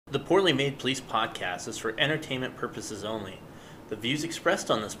The Poorly Made Police podcast is for entertainment purposes only. The views expressed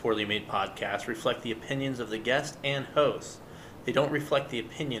on this Poorly Made podcast reflect the opinions of the guest and hosts. They don't reflect the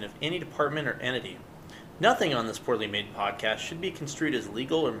opinion of any department or entity. Nothing on this Poorly Made podcast should be construed as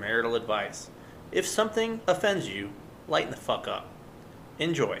legal or marital advice. If something offends you, lighten the fuck up.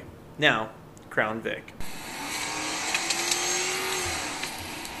 Enjoy. Now, Crown Vic.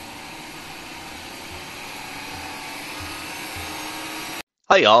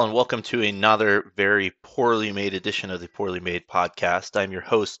 Hi, y'all, and welcome to another very poorly made edition of the Poorly Made podcast. I'm your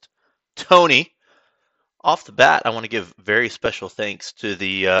host, Tony. Off the bat, I want to give very special thanks to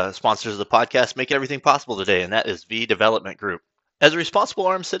the sponsors of the podcast making everything possible today, and that is V Development Group. As a responsible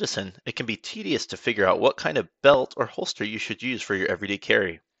armed citizen, it can be tedious to figure out what kind of belt or holster you should use for your everyday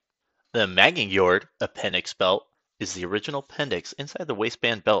carry. The Magingjord Appendix Belt is the original appendix inside the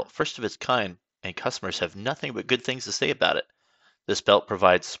waistband belt, first of its kind, and customers have nothing but good things to say about it. This belt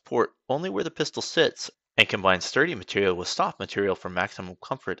provides support only where the pistol sits and combines sturdy material with soft material for maximum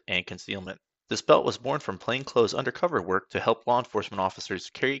comfort and concealment. This belt was born from plainclothes undercover work to help law enforcement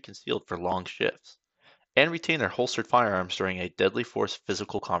officers carry concealed for long shifts and retain their holstered firearms during a deadly force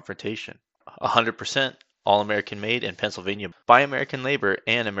physical confrontation. 100% all-American made in Pennsylvania by American labor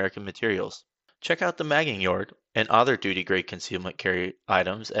and American materials. Check out the Magingjord and other duty-grade concealment carry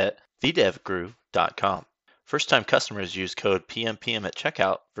items at thedevgroove.com. First-time customers use code PMPM at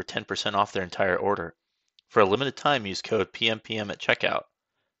checkout for 10% off their entire order. For a limited time, use code PMPM at checkout,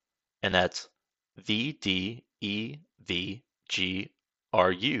 and that's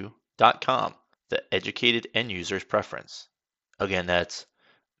VDEVGRU.com, the educated end user's preference. Again, that's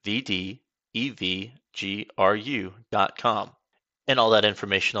VDEVGRU.com. And all that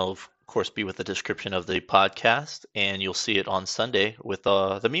information will, of course, be with the description of the podcast, and you'll see it on Sunday with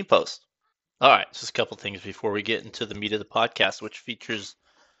the meme post. All right, just a couple things before we get into the meat of the podcast, which features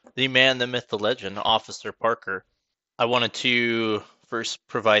the man, the myth, the legend, Officer Parker. I wanted to first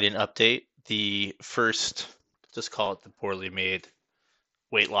provide an update. The first, just call it the poorly made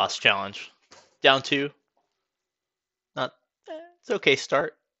weight loss challenge. Down to, not, it's okay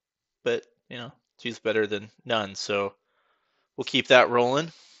start, but, two's better than none. So we'll keep that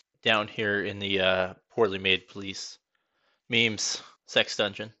rolling. Down here in the poorly made police memes sex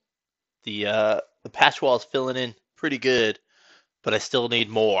dungeon. The patch wall is filling in pretty good, but I still need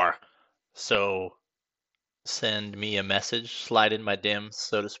more. So send me a message, slide in my DMs,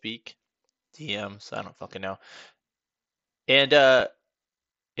 so to speak. DMs, I don't fucking know. And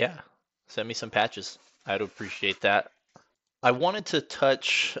yeah, send me some patches. I'd appreciate that. I wanted to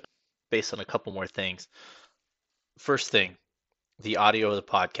touch base on a couple more things. First thing, the audio of the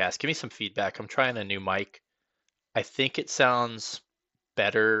podcast. Give me some feedback. I'm trying a new mic. I think it sounds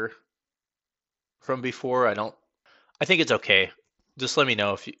better from before. I think it's okay. Just let me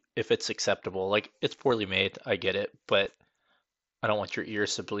know if it's acceptable. Like, it's poorly made, I get it, but I don't want your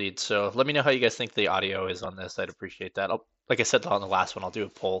ears to bleed. So let me know how you guys think the audio is on this. I'd appreciate that. Like I said on the last one, I'll do a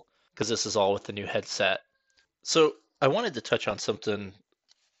poll because this is all with the new headset. So I wanted to touch on something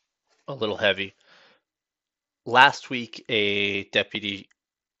a little heavy. Last week, a deputy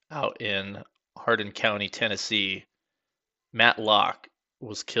out in Hardin County, Tennessee, Matt Locke,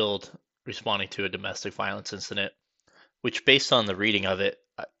 was killed responding to a domestic violence incident, which, based on the reading of it,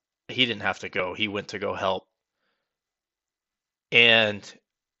 he didn't have to go. He went to go help. And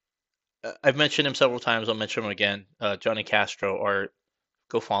I've mentioned him several times. I'll mention him again. Johnny Castro Art,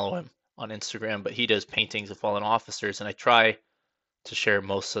 go follow him on Instagram. But he does paintings of fallen officers, and I try to share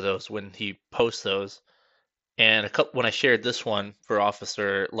most of those when he posts those. And when I shared this one for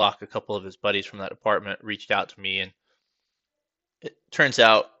Officer Locke, a couple of his buddies from that department reached out to me, and it turns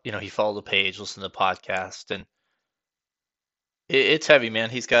out, he followed the page, listened to the podcast, and it's heavy, man.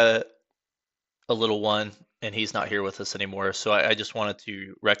 He's got a little one, and he's not here with us anymore. So I just wanted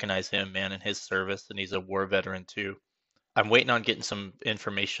to recognize him, man, and his service, and he's a war veteran too. I'm waiting on getting some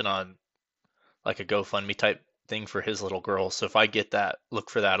information on like a GoFundMe type thing for his little girl. So if I get that,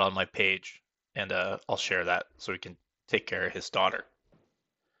 look for that on my page, and I'll share that so we can take care of his daughter.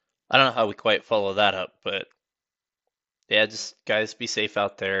 I don't know how we quite follow that up, but yeah, just guys, be safe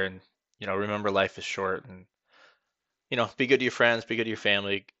out there, and remember life is short, and be good to your friends, be good to your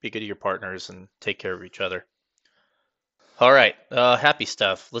family, be good to your partners, and take care of each other. All right, happy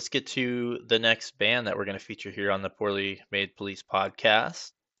stuff. Let's get to the next band that we're going to feature here on the Poorly Made Police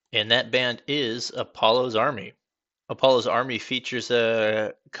podcast, and that band is Apollo's Army. Apollo's Army features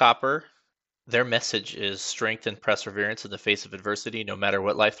a copper. Their message is strength and perseverance in the face of adversity, no matter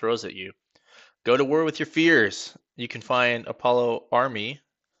what life throws at you. Go to war with your fears. You can find Apollo Army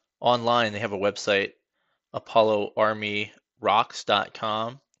online. They have a website,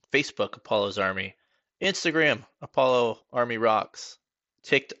 ApolloArmyRocks.com. Facebook, Apollo's Army. Instagram, Apollo Army Rocks.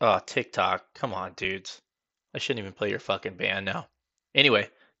 TikTok. Come on, dudes. I shouldn't even play your fucking band now. Anyway,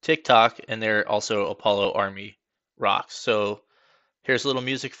 TikTok, and they're also Apollo Army Rocks. So here's a little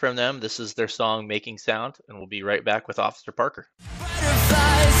music from them. This is their song Making Sound, and we'll be right back with Officer Parker.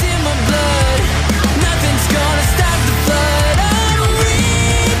 Butterflies in my blood. Nothing's gonna stop the flood. I'm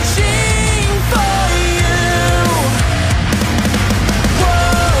reaching for you. Whoa,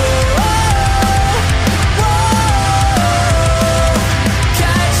 whoa.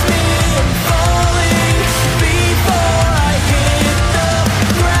 Catch me, I'm falling before I hit the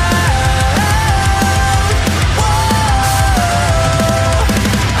ground. Whoa,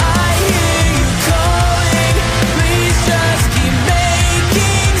 I hear you calling. Please just keep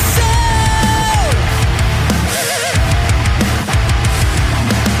making sound.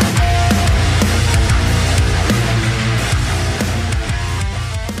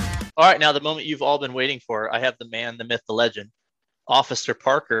 All right, now the moment you've all been waiting for. I have the man, the myth, the legend, Officer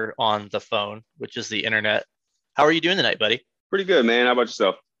Parker on the phone, which is the internet. How are you doing tonight, buddy? Pretty good, man. How about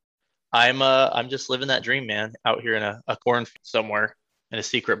yourself? I'm just living that dream, man, out here in a cornfield somewhere in a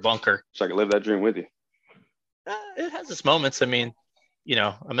secret bunker. Wish I could live that dream with you. It has its moments. I mean,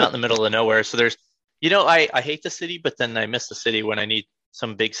 I'm out in the middle of nowhere, so there's, I hate the city, but then I miss the city when I need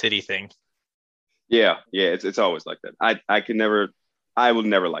some big city thing. Yeah, it's always like that. I will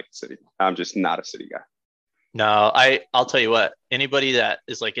never like the city. I'm just not a city guy. No, I'll tell you what, anybody that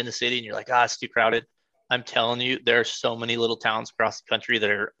is like in the city and you're like, it's too crowded. I'm telling you, there are so many little towns across the country that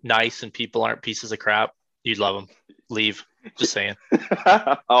are nice and people aren't pieces of crap. You'd love them. Leave. Just saying.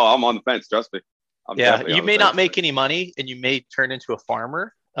 Oh, I'm on the fence. Trust me. I'm Yeah, definitely you on the may not fence. make any money and you may turn into a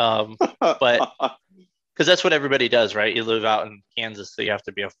farmer, but because that's what everybody does, right? You live out in Kansas, so you have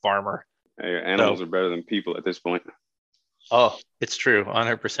to be a farmer. Hey, animals are better than people at this point. Oh, it's true.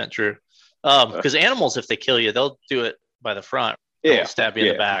 100% true. Because animals, if they kill you, they'll do it by the front. They Yeah, won't stab you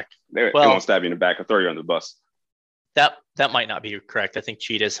in the back. They Well- won't stab you in the back or throw you under the bus. That might not be correct. I think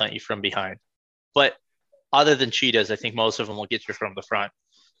cheetahs hunt you from behind. But other than cheetahs, I think most of them will get you from the front.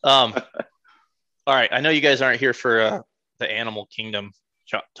 All right. I know you guys aren't here for the animal kingdom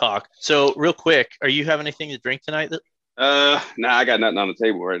talk. So real quick, are you having anything to drink tonight? Nah, I got nothing on the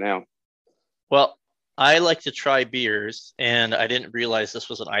table right now. Well, I like to try beers, and I didn't realize this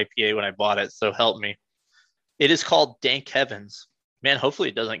was an IPA when I bought it, so help me. It is called Dank Heavens. Man, hopefully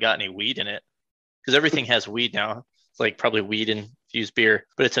it doesn't got any weed in it, because everything has weed now. It's like probably weed-infused beer,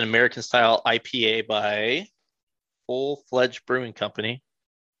 but it's an American-style IPA by Full Fledged Brewing Company,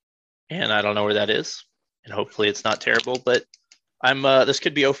 and I don't know where that is, and hopefully it's not terrible, but this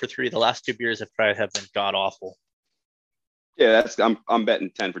could be 0 for 3. The last 2 beers I've tried have been god-awful. Yeah, I'm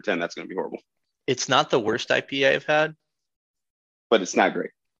betting 10 for 10. That's going to be horrible. It's not the worst IPA I've had. But it's not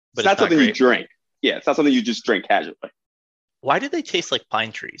great. But It's not something you great. drink. Yeah, it's not something you just drink casually. Why do they taste like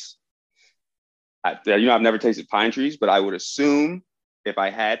pine trees? I've never tasted pine trees, but I would assume if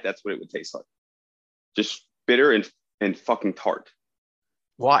I had, that's what it would taste like. Just bitter and fucking tart.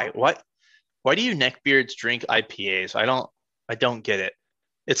 Why? Why do you neckbeards drink IPAs? I don't get it.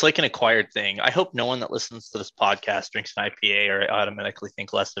 It's like an acquired thing. I hope no one that listens to this podcast drinks an IPA or I automatically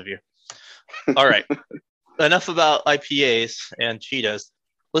think less of you. All right. Enough about IPAs and cheetahs.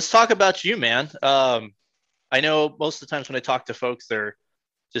 Let's talk about you, man. I know most of the times when I talk to folks, they're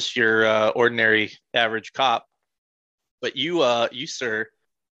just your ordinary average cop. But you, sir,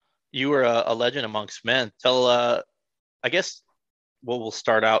 you are a legend amongst men. Tell, I guess, we'll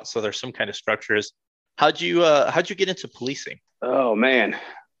start out so there's some kind of structure. Is how'd you get into policing? Oh man.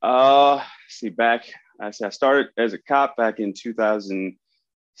 I started as a cop back in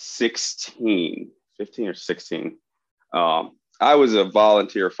 2016, 15 or 16. I was a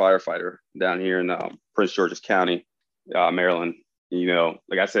volunteer firefighter down here in Prince George's County, Maryland.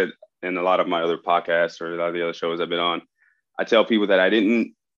 Like I said in a lot of my other podcasts or a lot of the other shows I've been on, I tell people that I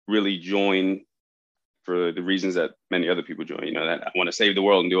didn't really join for the reasons that many other people join, that I want to save the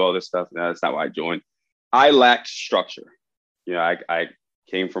world and do all this stuff. No, that's not why I joined. I lacked structure. I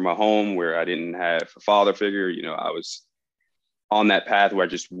came from a home where I didn't have a father figure. I was on that path where I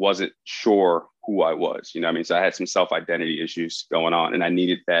just wasn't sure who I was. So I had some self-identity issues going on, and I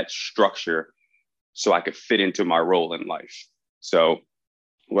needed that structure so I could fit into my role in life. So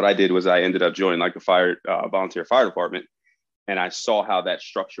what I did was I ended up joining like the volunteer fire department, and I saw how that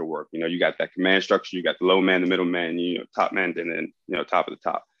structure worked. You got that command structure, you got the low man, the middle man, top man, and then top of the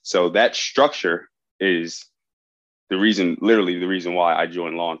top. So that structure is literally the reason why I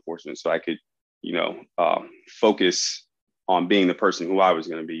joined law enforcement, so I could, focus on being the person who I was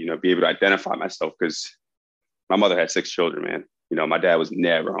going to be able to identify myself, because my mother had 6 children, man. My dad was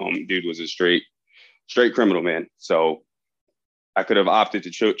never home. Dude was a straight criminal, man. So I could have opted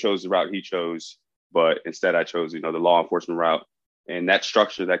to chose the route he chose, but instead I chose, the law enforcement route. And that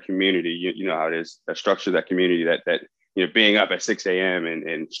structure, that community, you know how it is, that structure, that community, that being up at 6 a.m.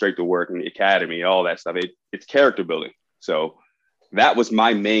 and straight to work in the academy, all that stuff, it's character building. So that was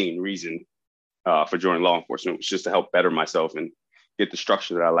my main reason for joining law enforcement, was just to help better myself and get the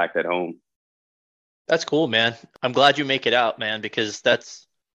structure that I lacked at home. That's cool, man. I'm glad you make it out, man, because that's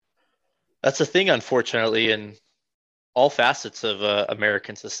the thing, unfortunately, in all facets of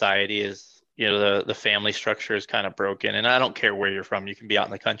American society is, the family structure is kind of broken. And I don't care where you're from. You can be out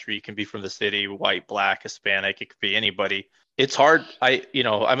in the country, you can be from the city, white, black, Hispanic, it could be anybody. It's hard.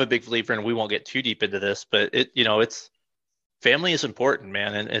 I'm a big believer, and we won't get too deep into this, but it's family is important,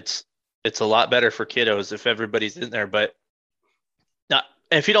 man. And it's a lot better for kiddos if everybody's in there. But not,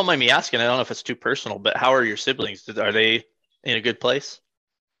 if you don't mind me asking, I don't know if it's too personal, but how are your siblings? Are they in a good place?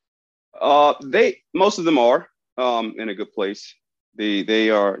 Most of them are in a good place.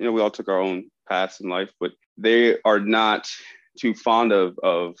 They are, we all took our own paths in life, but they are not too fond of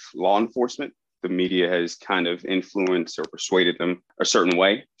law enforcement. The media has kind of influenced or persuaded them a certain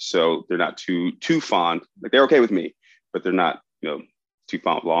way. So they're not too fond. Like, they're okay with me, but they're not, too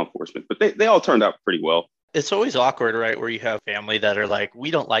fond of law enforcement. But they all turned out pretty well. It's always awkward, right? Where you have family that are like,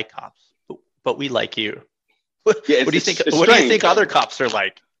 we don't like cops, but we like you. Yeah, what do you think? What do you think other cops are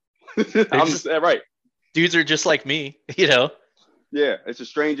like? Right. Dudes are just like me, Yeah, it's the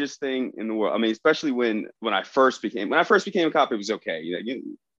strangest thing in the world. I mean, especially when I first became a cop, it was okay.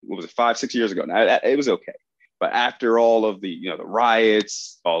 What was it, 5-6 years ago? Now it was okay. But after all of the the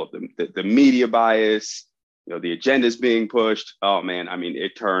riots, all of the media bias, the agendas being pushed, oh man, I mean,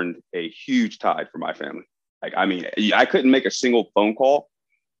 it turned a huge tide for my family. Like, I mean, I couldn't make a single phone call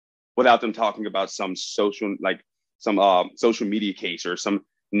without them talking about some social media case or some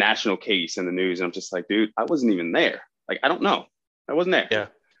national case in the news. And I'm just like, dude, I wasn't even there. Like, I don't know. I wasn't there. Yeah.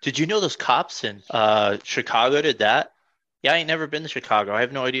 Did you know those cops in Chicago did that? Yeah, I ain't never been to Chicago. I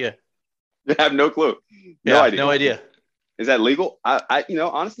have no idea. I have no clue. No idea. Is that legal? I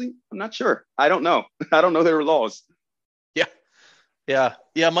honestly, I'm not sure. I don't know. I don't know their laws. Yeah.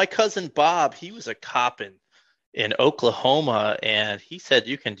 My cousin Bob, he was a cop in Oklahoma, and he said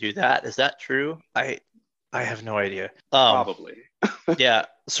you can do that. Is that true? I have no idea. Probably. Yeah.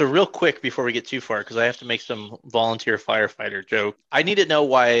 So real quick before we get too far, because I have to make some volunteer firefighter joke. I need to know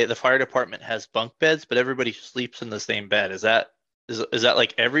why the fire department has bunk beds, but everybody sleeps in the same bed. Is that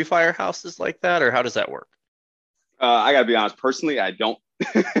like every firehouse is like that, or how does that work? I gotta be honest. Personally, I don't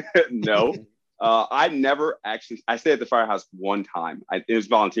know. I stayed at the firehouse one time. It was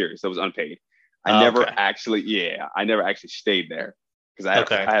volunteer, so it was unpaid. I never actually stayed there because I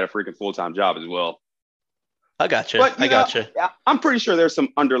had a freaking full-time job as well. I gotcha. Yeah, I'm pretty sure there's some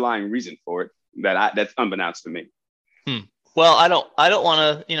underlying reason for it that's unbeknownst to me. Well, I don't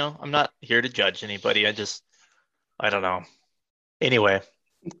want to, I'm not here to judge anybody. I don't know. Anyway,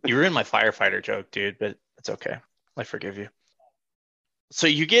 you ruined my firefighter joke, dude, but it's okay. I forgive you. So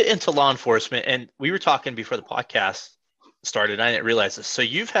you get into law enforcement, and we were talking before the podcast started. I didn't realize this. So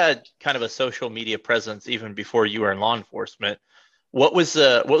you've had kind of a social media presence even before you were in law enforcement. What was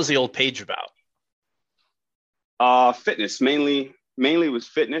the old page about? Fitness, mainly was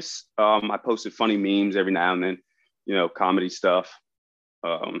fitness. I posted funny memes every now and then, comedy stuff.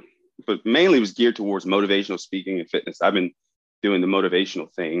 But mainly was geared towards motivational speaking and fitness. I've been doing the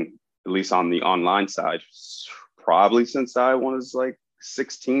motivational thing, at least on the online side, probably since I was like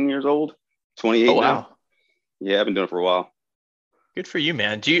 16 years old, 28 wow. now. Yeah, I've been doing it for a while. Good for you,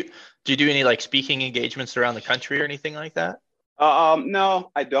 man. Do you do any like speaking engagements around the country or anything like that?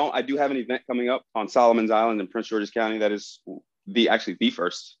 No, I don't. I do have an event coming up on Solomon's Island in Prince George's County. That is the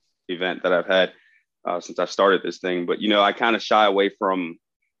first event that I've had since I started this thing. But, I kind of shy away from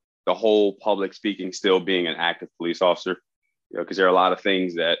the whole public speaking, still being an active police officer, because there are a lot of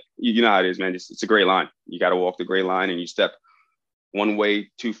things that, you know how it is, man. It's a gray line. You got to walk the gray line, and you step one way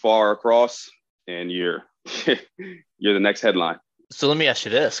too far across and you're the next headline. So let me ask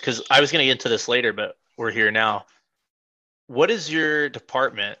you this, because I was going to get into this later, but we're here now. What does your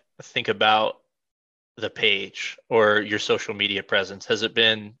department think about the page or your social media presence? Has it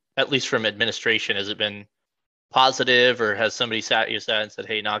been, at least from administration, has it been positive, or has somebody sat you aside and said,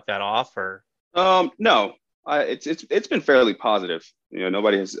 hey, knock that off? Or no, it's been fairly positive.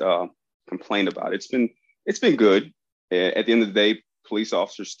 Nobody has complained about it. It's been good. At the end of the day, police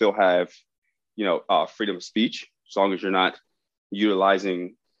officers still have freedom of speech, as long as you're not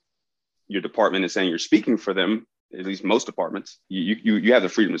utilizing your department and saying you're speaking for them. At least most departments, you have the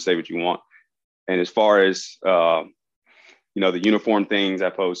freedom to say what you want. And as far as the uniform things I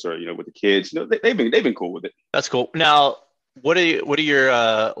post, or with the kids. They've been cool with it. That's cool. Now, what are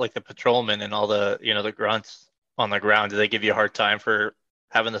your like the patrolmen and all the the grunts on the ground? Do they give you a hard time for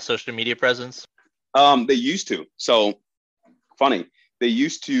having the social media presence? They used to. So funny. They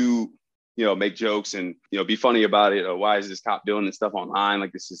used to, make jokes and be funny about it. Or why is this cop doing this stuff online?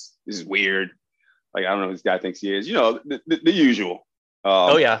 Like this is weird. Like I don't know who this guy thinks he is. The usual.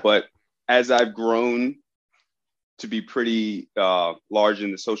 Oh yeah. But as I've grown to be pretty large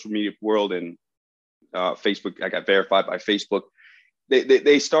in the social media world and Facebook, I got verified by Facebook.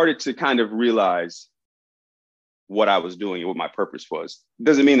 They started to kind of realize what I was doing and what my purpose was.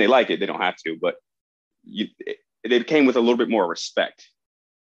 Doesn't mean they like it; they don't have to, but they came with a little bit more respect.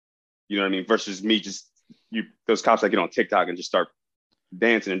 You know what I mean? Versus me those cops that get on TikTok and just start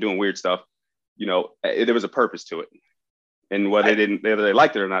dancing and doing weird stuff. There was a purpose to it, and whether they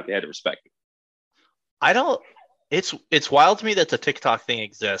liked it or not, they had to respect it. I don't. It's wild to me that the TikTok thing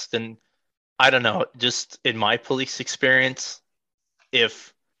exists, and I don't know. Just in my police experience,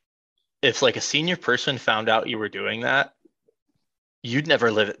 if like a senior person found out you were doing that, you'd never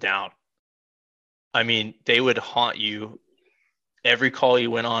live it down. I mean, they would haunt you. Every call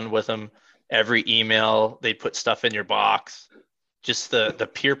you went on with them, every email, they'd put stuff in your box. Just the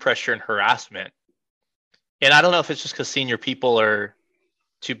peer pressure and harassment. And I don't know if it's just because senior people are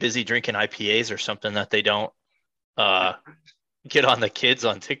too busy drinking IPAs or something that they don't get on the kids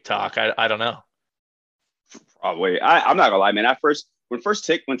on TikTok. I don't know. Probably. I'm not gonna lie, man. When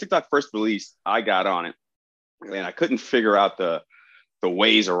TikTok first released, I got on it, and I couldn't figure out the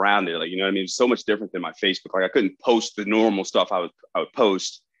ways around it. Like, you know what I mean? It's so much different than my Facebook. Like I couldn't post the normal stuff I would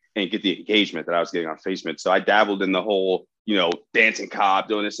post and get the engagement that I was getting on Facebook. So I dabbled in the whole, dancing cop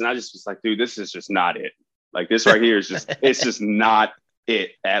doing this. And I just was like, dude, this is just not it. Like this right here is it's just not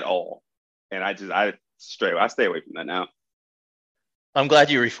it at all. And I stay away from that now. I'm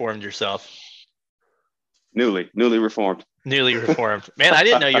glad you reformed yourself. Newly reformed. Newly reformed. Man, I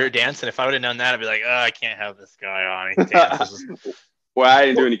didn't know you were dancing. If I would have known that, I'd be like, oh, I can't have this guy on. He dances. Well, I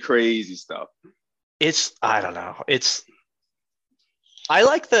didn't do any crazy stuff. I don't know. I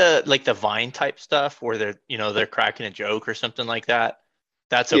like the Vine type stuff where they're cracking a joke or something like that.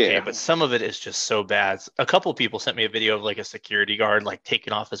 That's okay. Yeah. But some of it is just so bad. A couple of people sent me a video of like a security guard like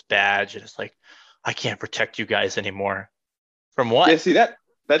taking off his badge, and it's like, I can't protect you guys anymore. From what? Yeah, see that's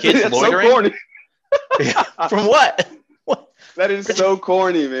so corny. From what? That is so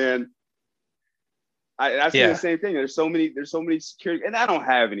corny, man. I've seen the same thing. There's so many security, and I don't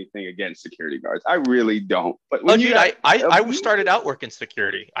have anything against security guards. I really don't. But when I started out working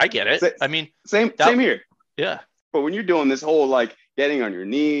security. I get it. I mean, same here. Yeah. But when you're doing this whole like getting on your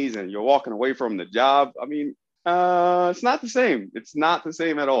knees and you're walking away from the job, I mean, it's not the same. It's not the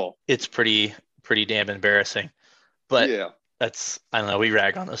same at all. It's pretty damn embarrassing. But yeah, I don't know. We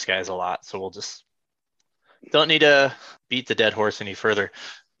rag on those guys a lot, so we'll just don't need to beat the dead horse any further.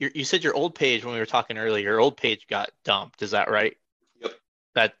 You said your old page when we were talking earlier, your old page got dumped. Is that right?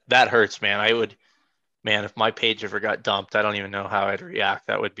 Yep. That hurts, man. If my page ever got dumped, I don't even know how I'd react.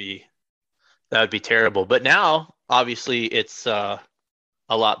 That would be terrible. But now, obviously, it's a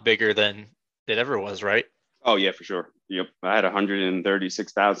lot bigger than it ever was, right? Oh yeah, for sure. Yep. I had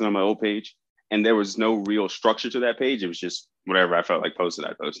 136,000 on my old page, and there was no real structure to that page. It was just whatever I felt like posted,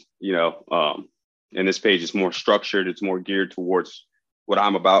 I post. And this page is more structured. It's more geared towards what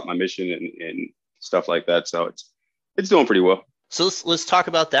I'm about, my mission and stuff like that. So it's doing pretty well. So let's talk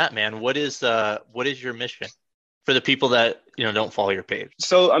about that, man. What is your mission for the people that, don't follow your page?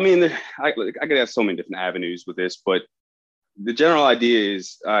 So, I mean, I could have so many different avenues with this, but the general idea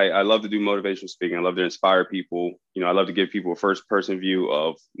is I love to do motivational speaking. I love to inspire people. I love to give people a first person view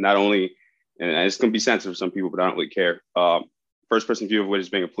of not only, and it's going to be sensitive for some people, but I don't really care. First person view of what is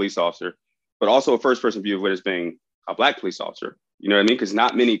being a police officer, but also a first person view of what is being a Black police officer. You know what I mean? Because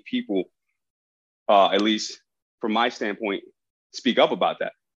not many people, at least from my standpoint, speak up about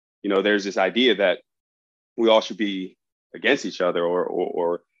that. There's this idea that we all should be against each other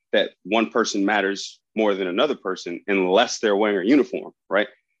or that one person matters more than another person unless they're wearing a uniform, right?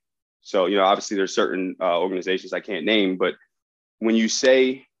 So, obviously there's certain organizations I can't name, but when you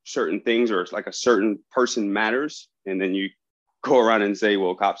say certain things or it's like a certain person matters, and then you go around and say,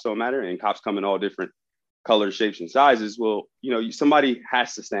 well, cops don't matter, and cops come in all different colors, shapes, and sizes. Well, somebody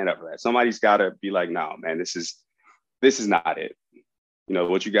has to stand up for that. Somebody's got to be like, no, man, this is not it.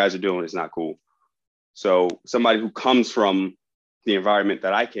 What you guys are doing is not cool. So somebody who comes from the environment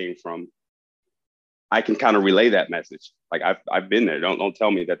that I came from, I can kind of relay that message. Like I've been there. Don't tell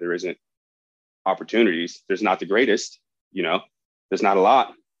me that there isn't opportunities. There's not the greatest, there's not a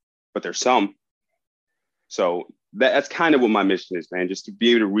lot, but there's some. So that's kind of what my mission is, man. Just to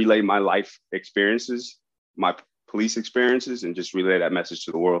be able to relay my life experiences, my police experiences, and just relay that message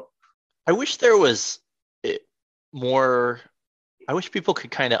to the world. I wish there was more. I wish people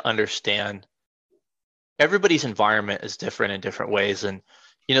could kind of understand everybody's environment is different in different ways. And,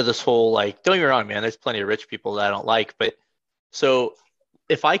 this whole like, don't get me wrong, man, there's plenty of rich people that I don't like. But so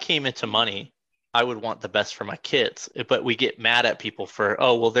if I came into money, I would want the best for my kids. But we get mad at people for,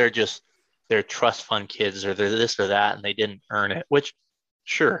 oh, well, they're trust fund kids or they're this or that and they didn't earn it, which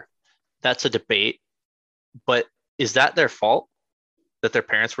sure, that's a debate. But is that their fault that their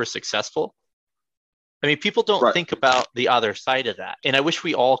parents were successful? I mean, people don't think about the other side of that. And I wish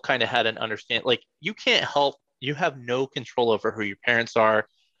we all kind of had an understanding. Like, you can't help, you have no control over who your parents are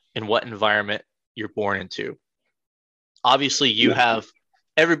and what environment you're born into. Obviously,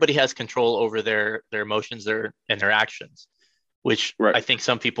 everybody has control over their emotions, and their actions, which I think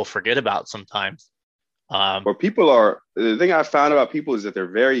some people forget about sometimes. The thing I found about people is that they're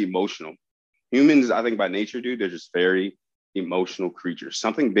very emotional. Humans, I think by nature, dude, they're just very emotional creatures.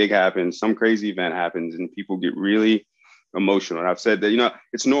 Something big happens, some crazy event happens, and people get really emotional. And I've said that,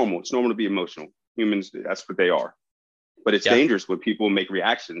 it's normal. It's normal to be emotional. Humans, that's what they are. But it's dangerous when people make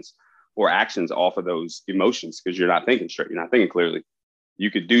reactions or actions off of those emotions because you're not thinking straight. You're not thinking clearly. You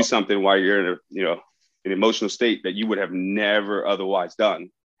could do something while you're in an emotional state that you would have never otherwise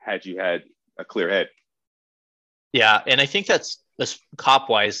done had you had a clear head. Yeah, and I think that's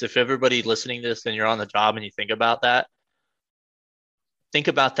cop-wise. If everybody listening to this and you're on the job and you think about that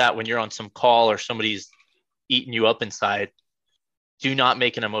when you're on some call or somebody's eating you up inside. Do not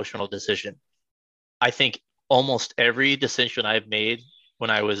make an emotional decision. I think almost every decision I've made when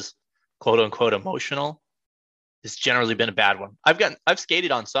I was quote unquote emotional has generally been a bad one. I've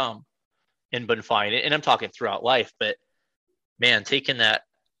skated on some and been fine, and I'm talking throughout life, but man, taking that,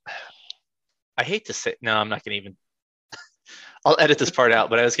 I hate to say, no, I'm not going to even, I'll edit this part out,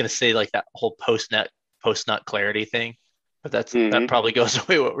 but I was going to say like that whole post-nut clarity thing, but that probably goes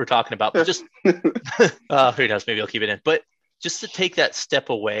away what we're talking about, but just, who knows, maybe I'll keep it in, but just to take that step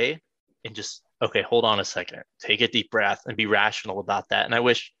away and just, okay, hold on a second, take a deep breath and be rational about that. And I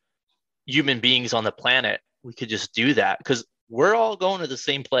wish human beings on the planet, we could just do that because we're all going to the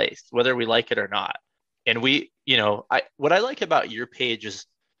same place, whether we like it or not. And what I like about your page is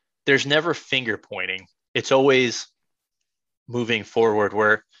there's never finger pointing. It's always moving forward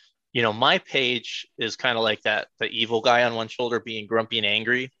where, my page is kind of like that, the evil guy on one shoulder being grumpy and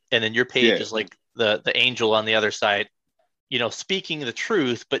angry. And then your page is like the angel on the other side, speaking the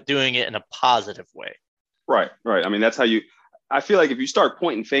truth, but doing it in a positive way. Right. I mean, that's how I feel like if you start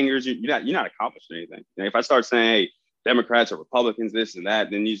pointing fingers, you're not accomplishing anything. If I start saying, hey, Democrats or Republicans, this and that,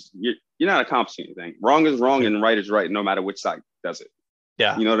 then you're not accomplishing anything. Wrong is wrong and right is right, no matter which side does it.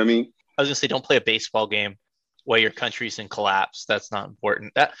 Yeah. You know what I mean? I was going to say, don't play a baseball game while your country's in collapse. That's not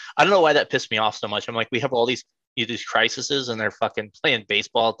important. I don't know why that pissed me off so much. I'm like, we have all these crises and they're fucking playing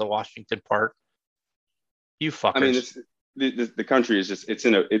baseball at the Washington Park. You fuckers. I mean, the country is just, it's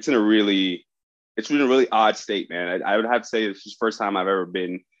in a really odd state, man. I would have to say this is the first time I've ever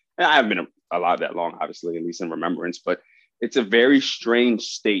been, and I haven't been a lot that long, obviously, at least in remembrance, but it's a very strange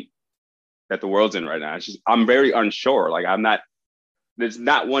state that the world's in right now. It's just, I'm very unsure. Like there's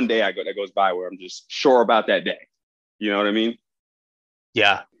not one day that goes by where I'm just sure about that day. You know what I mean?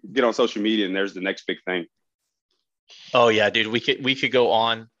 Yeah. Get on social media and there's the next big thing. Oh yeah, dude. We could go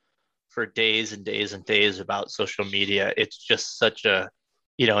on for days and days and days about social media. It's just such a,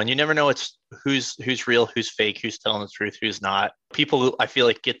 and you never know who's real, who's fake, who's telling the truth, who's not. People, I feel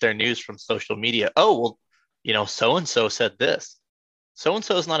like, get their news from social media. Oh, well, so-and-so said this.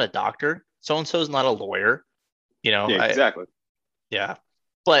 So-and-so is not a doctor. So-and-so is not a lawyer. Yeah, exactly. Yeah.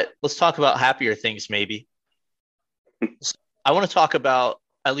 But let's talk about happier things, maybe. I want to talk about,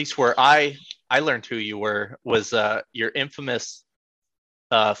 at least where I learned who you were, was your infamous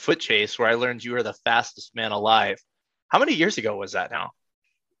foot chase, where I learned you were the fastest man alive. How many years ago was that now?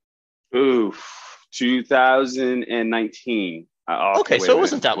 Ooh, 2019. Okay, so it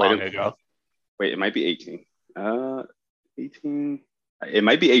wasn't that long ago. Wait, it might be 18. 18. It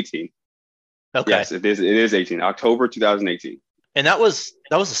might be 18. Okay. Yes, it is 18. October 2018. And that was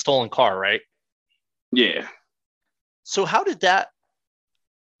a stolen car, right? Yeah. So how did that?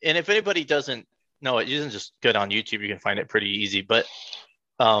 And if anybody doesn't know it, you can just go on YouTube. You can find it pretty easy. But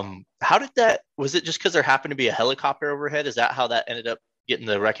how did that? Was it just because there happened to be a helicopter overhead? Is that how that ended up getting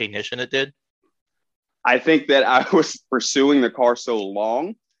the recognition it did? I think that I was pursuing the car so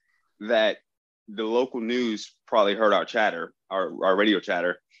long that the local news probably heard our chatter, our radio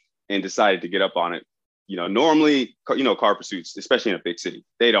chatter, and decided to get up on it. Normally, car pursuits, especially in a big city,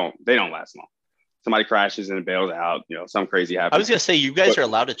 they don't last long. somebody crashes and bails out, something crazy happens. I was gonna say, you guys are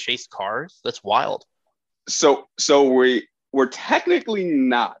allowed to chase cars. That's wild. So we're technically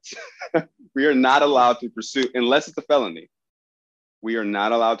not. We are not allowed to pursue unless it's a felony. We are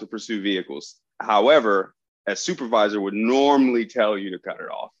not allowed to pursue vehicles. However, a supervisor would normally tell you to cut it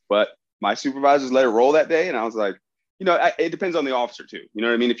off, but my supervisors let it roll that day, and I was like, it depends on the officer too. You know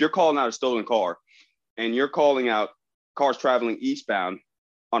what I mean? If you're calling out a stolen car, and you're calling out cars traveling eastbound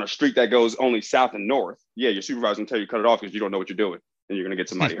on a street that goes only south and north, your supervisor can tell you to cut it off because you don't know what you're doing, and you're gonna get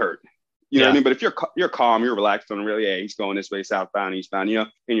somebody hurt. You know what I mean? But if you're calm, you're relaxed on really, he's going this way, southbound, eastbound,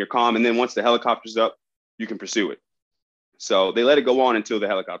 and you're calm. And then once the helicopter's up, you can pursue it. So they let it go on until the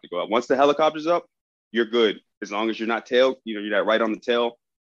helicopter go up. Once the helicopter's up, you're good. As long as you're not tail, you're not right on the tail,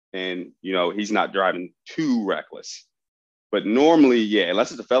 and he's not driving too reckless. But normally,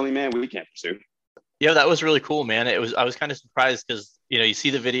 unless it's a felony, man, we can't pursue. Yeah, that was really cool, man. I was kind of surprised because you see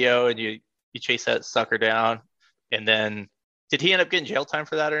the video and you chase that sucker down, and then did he end up getting jail time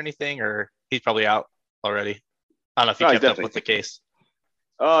for that or anything, or he's probably out already? I don't know if he kept up with the case.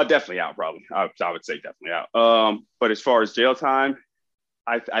 Definitely out, probably. I would say definitely out. But as far as jail time,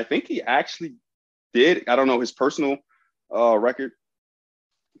 I think he actually did. I don't know his personal record.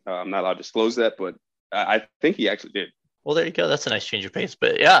 I'm not allowed to disclose that, but I think he actually did. Well, there you go. That's a nice change of pace.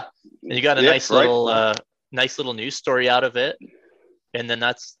 But yeah, and you got a nice little news story out of it. And then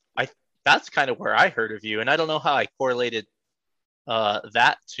that's kind of where I heard of you. And I don't know how I correlated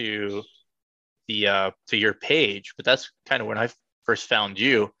that to your page, but that's kind of when I first found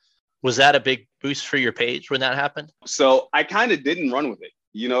you. Was that a big boost for your page when that happened? So I kind of didn't run with it.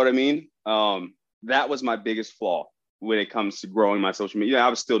 You know what I mean? That was my biggest flaw when it comes to growing my social media. I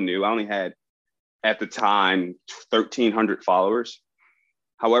was still new. I only had, at the time, 1,300 followers.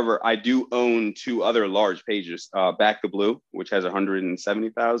 However, I do own two other large pages, Back the Blue, which has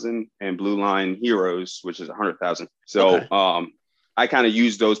 170,000, and Blue Line Heroes, which is 100,000. So okay. I kind of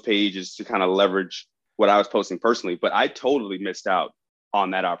used those pages to kind of leverage what I was posting personally, but I totally missed out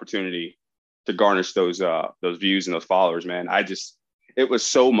on that opportunity to garnish those views and those followers, man. It was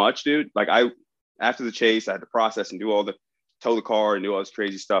so much, dude. Like after the chase, I had to process and tow the car and do all this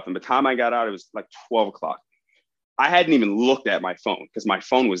crazy stuff. And by the time I got out, it was like 12 o'clock. I hadn't even looked at my phone because my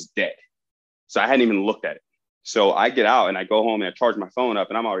phone was dead. So I hadn't even looked at it. So I get out and I go home and I charge my phone up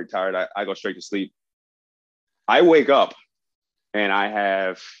and I'm already tired. I go straight to sleep. I wake up and I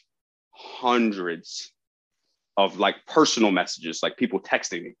have hundreds of like personal messages, like people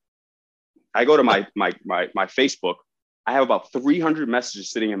texting me. I go to my Facebook. I have about 300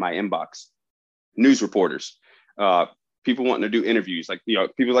 messages sitting in my inbox. News reporters, people wanting to do interviews, like,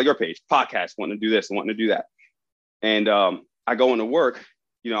 people like your page, podcasts, wanting to do this and wanting to do that. And I go into work,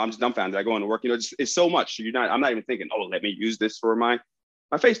 I'm just dumbfounded. I go into work, it's so much. I'm not even thinking, let me use this for my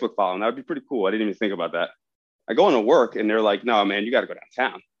Facebook following. That would be pretty cool. I didn't even think about that. I go into work and they're like, no, man, you got to go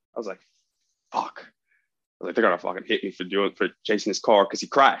downtown. I was like, fuck. I was like, they're going to fucking hit me for chasing this car because he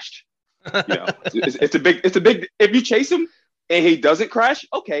crashed. It's a big, if you chase him and he doesn't crash,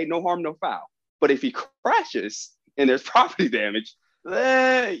 okay, no harm, no foul. But if he crashes and there's property damage,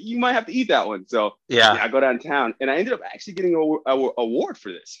 you might have to eat that one. So I go downtown and I ended up actually getting an award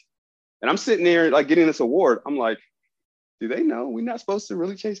for this. And I'm sitting there like getting this award. I'm like, do they know we're not supposed to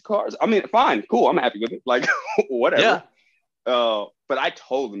really chase cars? I mean, fine, cool. I'm happy with it. Like, whatever. Yeah. But I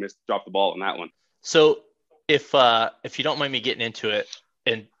totally dropped the ball on that one. So if you don't mind me getting into it,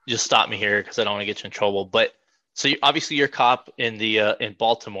 and just stop me here because I don't want to get you in trouble. But so obviously you're a cop in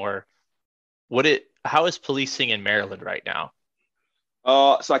Baltimore. How is policing in Maryland right now?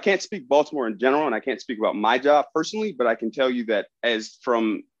 So I can't speak Baltimore in general, and I can't speak about my job personally, but I can tell you that as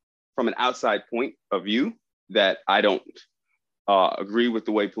from an outside point of view, that I don't agree with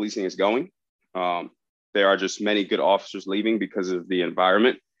the way policing is going. There are just many good officers leaving because of the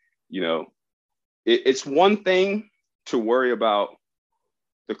environment. It's one thing to worry about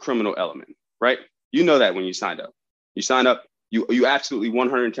the criminal element, right? You know that when you signed up. You sign up, you absolutely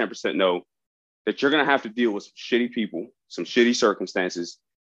 110% know that you're going to have to deal with some shitty people, some shitty circumstances.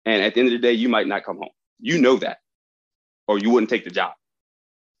 And at the end of the day, you might not come home. You know that, or you wouldn't take the job,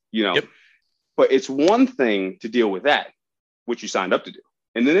 Yep. But it's one thing to deal with that, which you signed up to do.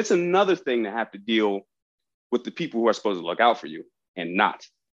 And then it's another thing to have to deal with the people who are supposed to look out for you and not.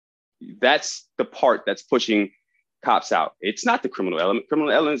 That's the part that's pushing cops out. It's not the criminal element.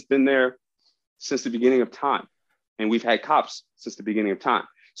 Criminal element's been there since the beginning of time. And we've had cops since the beginning of time.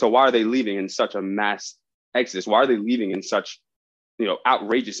 So why are they leaving in such a mass exodus? Why are they leaving in such,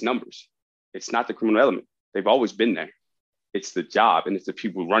 outrageous numbers? It's not the criminal element. They've always been there. It's the job, and it's the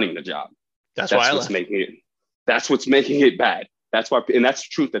people running the job. That's what's making it. That's what's making it bad. That's why, and that's the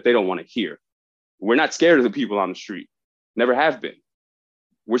truth that they don't want to hear. We're not scared of the people on the street. Never have been.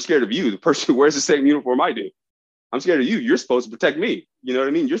 We're scared of you, the person who wears the same uniform I do. I'm scared of you. You're supposed to protect me. You know what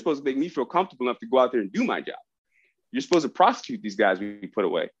I mean? You're supposed to make me feel comfortable enough to go out there and do my job. You're supposed to prosecute these guys we put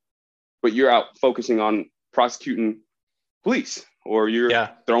away, but you're out focusing on prosecuting police, or you're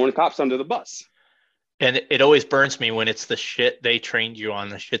throwing cops under the bus. And it always burns me when it's the shit they trained you on,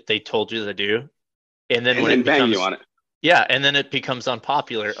 the shit they told you to do. And then when it becomes, bang you on it. Yeah, and then it becomes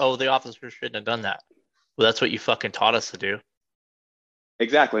unpopular. Oh, the officer shouldn't have done that. Well, that's what you fucking taught us to do.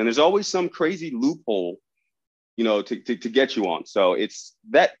 Exactly. And there's always some crazy loophole, you know, to get you on. So it's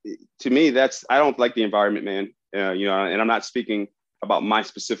that, to me, that's, I don't like the environment, man. You know, and I'm not speaking about my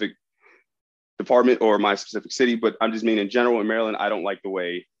specific department or my specific city, but I'm just mean in general in Maryland, I don't like the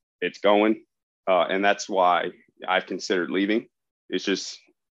way it's going. And that's why I've considered leaving. It's just,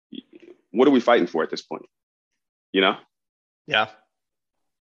 what are we fighting for at this point? You know? Yeah.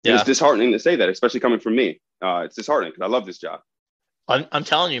 It's disheartening to say that, especially coming from me. It's disheartening because I love this job. I'm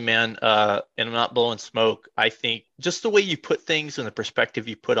telling you, man, and I'm not blowing smoke. I think just the way you put things and the perspective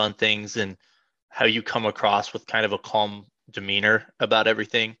you put on things and how you come across with kind of a calm demeanor about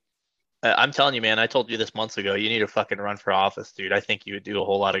everything. I'm telling you, man, I told you this months ago, you need to fucking run for office, dude. I think you would do a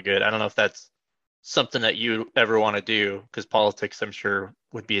whole lot of good. I don't know if that's something that you ever want to do, because politics, I'm sure,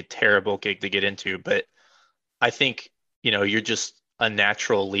 would be a terrible gig to get into. But I think, you know, you're just a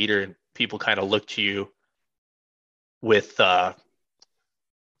natural leader and people kind of look to you with,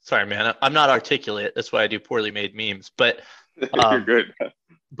 sorry, man, I'm not articulate. That's why I do poorly made memes, but you're good.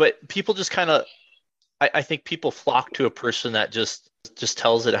 But people just kind of, I think people flock to a person that just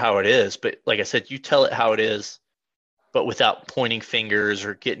tells it how it is. But like I said, you tell it how it is, but without pointing fingers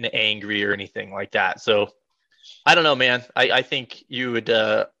or getting angry or anything like that. So I don't know, man. I think you would,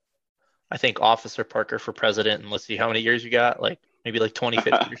 I think Officer Parker for president, and let's see how many years you got, like maybe like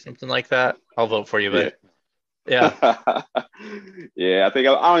 2050 or something like that. I'll vote for you, but yeah. Yeah, I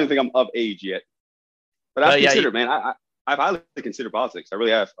don't even think I'm of age yet, but I've considered, man, I've highly considered politics. I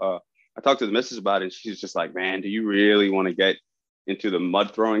really have. I talked to the missus about it, and she's just like, man, do you really want to get into the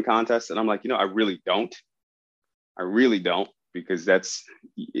mud throwing contest? And I'm like, you know, I really don't, because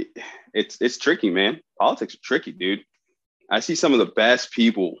it's tricky, man. Politics are tricky, dude. I see some of the best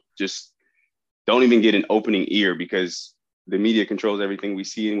people just don't even get an opening ear because the media controls everything we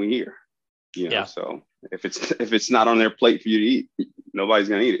see and we hear. You know, so if it's not on their plate for you to eat, nobody's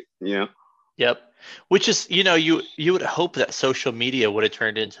gonna eat it. You know. Yep. Which is, you know, you would hope that social media would have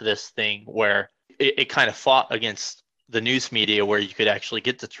turned into this thing where it kind of fought against the news media, where you could actually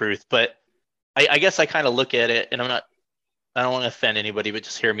get the truth. But I guess I kind of look at it, and I don't want to offend anybody, but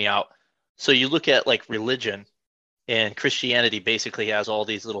just hear me out. So you look at like religion, and Christianity basically has all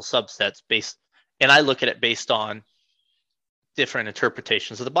these little subsets based, and I look at it based on different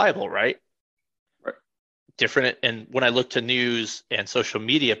interpretations of the Bible, right? Different. And when I look to news and social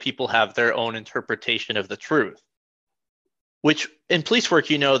media, people have their own interpretation of the truth, which in police work,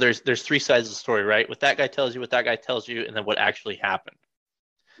 you know, there's three sides of the story, right? What that guy tells you, and then what actually happened.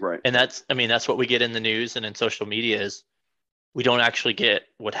 Right. And that's what we get in the news and in social media is we don't actually get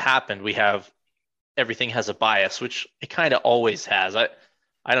what happened. We have, everything has a bias, which it kind of always has. I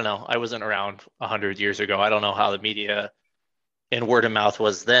don't know. I wasn't around 100 years ago. I don't know how the media and word of mouth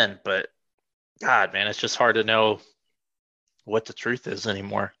was then, but God, man, it's just hard to know what the truth is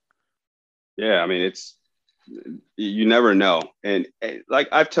anymore. Yeah, I mean, you never know. And like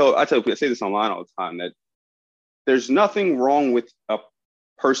I tell people, I say this online all the time, that there's nothing wrong with a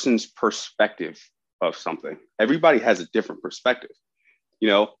person's perspective of something. Everybody has a different perspective, you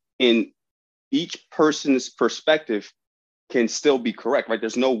know, and each person's perspective can still be correct, right?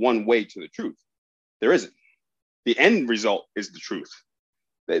 There's no one way to the truth. There isn't. The end result is the truth.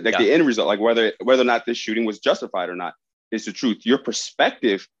 Like the end result, like whether or not this shooting was justified or not, is the truth. Your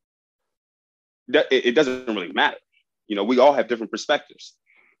perspective, it doesn't really matter. You know, we all have different perspectives.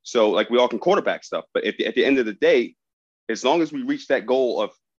 So like we all can quarterback stuff. But at the end of the day, as long as we reach that goal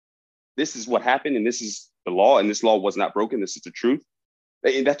of this is what happened and this is the law and this law was not broken, this is the truth,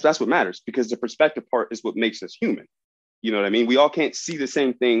 that's what matters, because the perspective part is what makes us human. You know what I mean? We all can't see the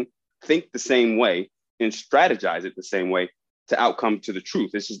same thing, think the same way, and strategize it the same way to outcome to the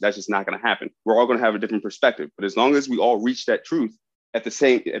truth. That's just not going to happen. We're all going to have a different perspective, but as long as we all reach that truth at the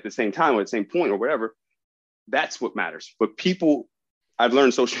same time or at the same point or whatever, that's what matters. But people, I've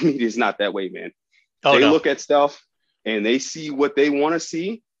learned social media is not that way, man. They look at stuff and they see what they want to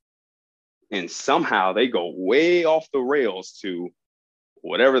see, and somehow they go way off the rails to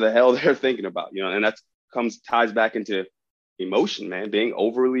whatever the hell they're thinking about, you know. And that ties back into emotion, man, being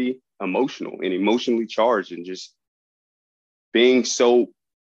overly emotional and emotionally charged and just being so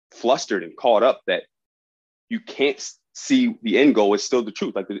flustered and caught up that you can't see the end goal is still the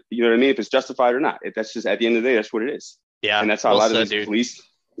truth. Like, you know what I mean? If it's justified or not, that's just, at the end of the day, that's what it is. Yeah. And that's how well a lot said, of these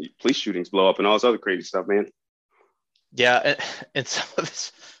dude. police shootings blow up and all this other crazy stuff, man. Yeah. And some of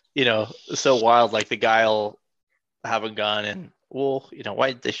it's, so wild. Like the guy will have a gun and, well,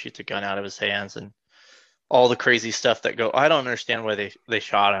 why did they shoot the gun out of his hands and all the crazy stuff that go, I don't understand why they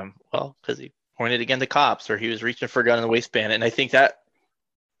shot him. Well, because he pointed again to cops or he was reaching for a gun in the waistband. And I think that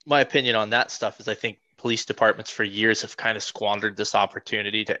my opinion on that stuff is I think police departments for years have kind of squandered this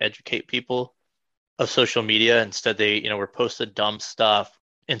opportunity to educate people of social media. Instead, they, were posted dumb stuff.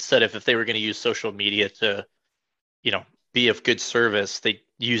 Instead of, if they were going to use social media to, be of good service, they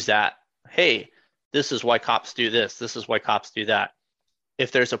use that. Hey, this is why cops do this. This is why cops do that.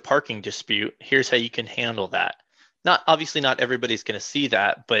 If there's a parking dispute, here's how you can handle that. Obviously not everybody's going to see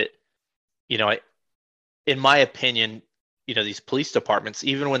that, but, in my opinion, these police departments,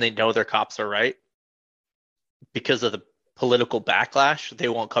 even when they know their cops are right, because of the political backlash, they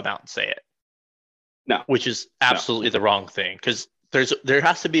won't come out and say it. No. Which is absolutely the wrong thing. Because there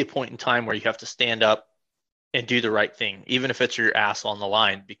has to be a point in time where you have to stand up and do the right thing, even if it's your ass on the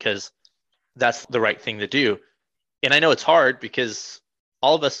line, because that's the right thing to do. And I know it's hard because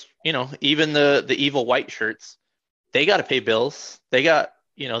all of us, even the evil white shirts, they got to pay bills. They got,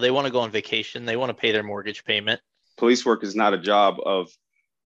 they want to go on vacation. They want to pay their mortgage payment. Police work is not a job of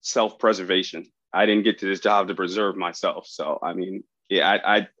self-preservation. I didn't get to this job to preserve myself. So, I mean,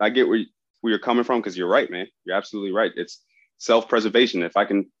 yeah, I get where you're coming from, because you're right, man. You're absolutely right. It's self-preservation. If I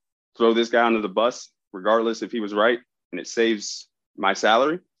can throw this guy under the bus, regardless if he was right, and it saves my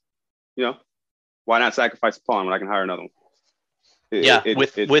salary, why not sacrifice a pawn when I can hire another one?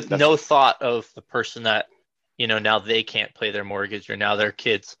 With no thought of the person that, now they can't pay their mortgage, or now their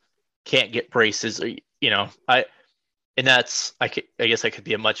kids can't get braces, or, and that's, I guess that could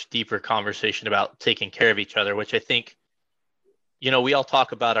be a much deeper conversation about taking care of each other, which I think, we all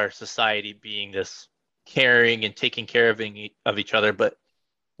talk about our society being this caring and taking care of each other, but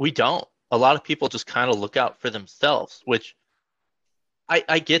we don't. A lot of people just kind of look out for themselves, which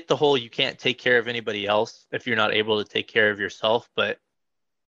I get the whole, you can't take care of anybody else if you're not able to take care of yourself,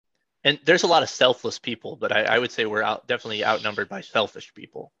 and there's a lot of selfless people, but I would say we're definitely outnumbered by selfish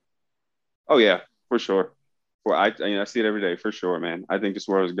people. Oh yeah, for sure. Well, I see it every day, for sure, man. I think this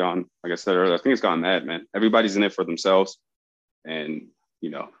world has gone, like I said earlier, I think it's gone mad, man. Everybody's in it for themselves, and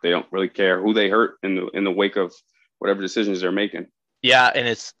they don't really care who they hurt in the wake of whatever decisions they're making. Yeah,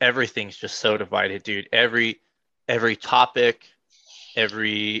 and everything's just so divided, dude. Every topic,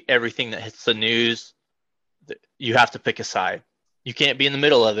 everything that hits the news, you have to pick a side. You can't be in the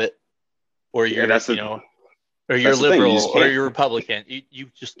middle of it, or you're or you're liberal, or you're Republican. You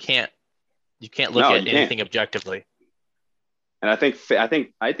just can't. You can't look at anything objectively. And I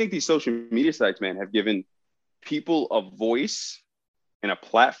think these social media sites, man, have given people a voice and a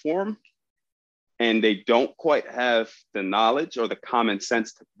platform, and they don't quite have the knowledge or the common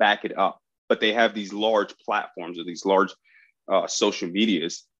sense to back it up. But they have these large platforms or these large social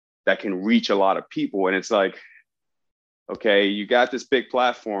medias that can reach a lot of people. And it's like, okay, you got this big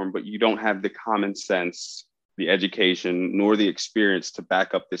platform, but you don't have the common sense, the education, nor the experience to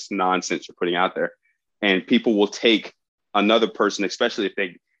back up this nonsense you're putting out there. And people will take another person, especially if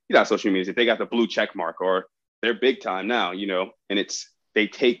they, social media, if they got the blue check mark or they're big time now, and they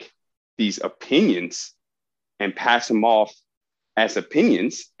take these opinions and pass them off as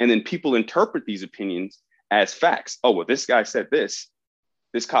opinions. And then people interpret these opinions as facts. Oh, well, this guy said this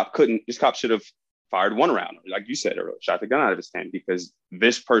cop should have fired one round, like you said, or shot the gun out of his hand because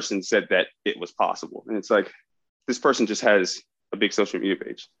this person said that it was possible. And it's like, this person just has a big social media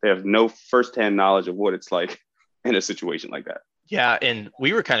page. They have no firsthand knowledge of what it's like in a situation like that. Yeah. And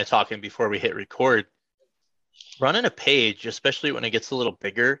we were kind of talking before we hit record, running a page, especially when it gets a little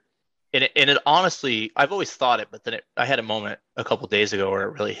bigger. And it honestly, I've always thought it, but then I had a moment a couple of days ago where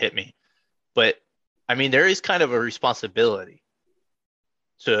it really hit me. But I mean, there is kind of a responsibility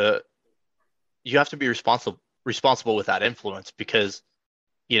you have to be responsible with that influence because,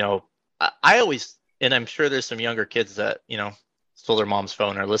 I always, and I'm sure there's some younger kids that, stole their mom's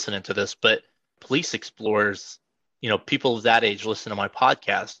phone or listening to this, but police explorers, people of that age listen to my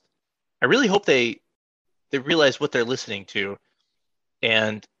podcast. I really hope they realize what they're listening to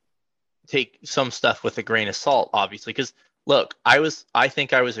and take some stuff with a grain of salt, obviously. Because look, I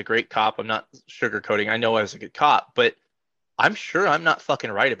think I was a great cop. I'm not sugarcoating. I know I was a good cop, but I'm sure I'm not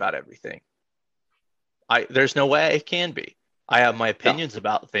fucking right about everything. There's no way I can be. I have my opinions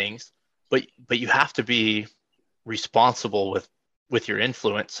about things, but you have to be responsible with your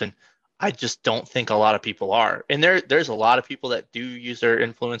influence. And I just don't think a lot of people are. And there's a lot of people that do use their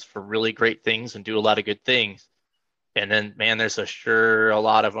influence for really great things and do a lot of good things. And then, man, there's a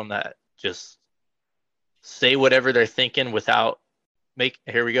lot of them that just say whatever they're thinking without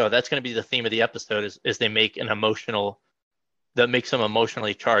here we go. That's going to be the theme of the episode is they make that makes them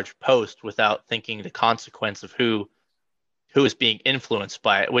emotionally charged post without thinking the consequence of who is being influenced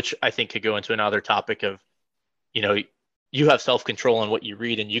by it, which I think could go into another topic of, you know, you have self-control on what you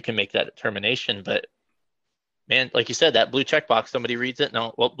read and you can make that determination. But man, like you said, that blue check box, somebody reads it.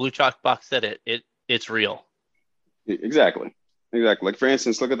 No, well, blue check box said it's real. Exactly. Like, for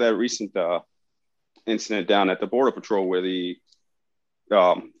instance, look at that recent incident down at the Border Patrol where the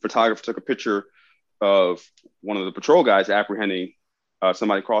photographer took a picture of one of the patrol guys apprehending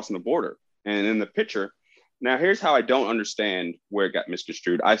somebody crossing the border. And in the picture, now here's how I don't understand where it got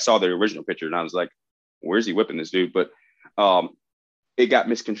misconstrued. I saw the original picture and I was like, where's he whipping this dude? But it got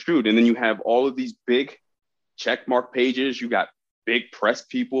misconstrued. And then you have all of these big check mark pages. You got big press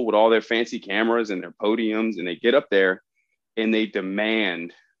people with all their fancy cameras and their podiums, and they get up there and they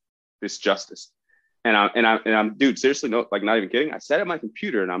demand this justice. And I'm dude, seriously, no, like, not even kidding. I sat at my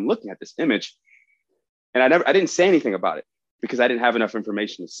computer and I'm looking at this image, and I didn't say anything about it because I didn't have enough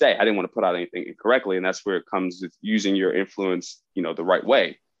information to say. I didn't want to put out anything incorrectly, and that's where it comes with using your influence, the right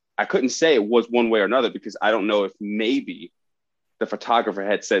way. I couldn't say it was one way or another because I don't know if maybe the photographer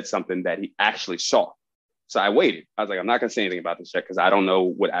had said something that he actually saw. So I waited. I was like, I'm not going to say anything about this yet because I don't know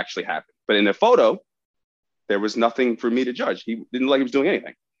what actually happened. But in the photo, there was nothing for me to judge. He didn't look like he was doing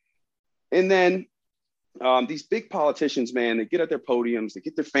anything. And then these big politicians, man, they get at their podiums, they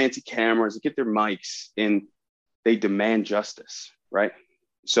get their fancy cameras, they get their mics, and they demand justice, right?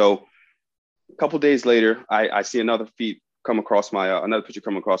 So a couple of days later, I see another picture come across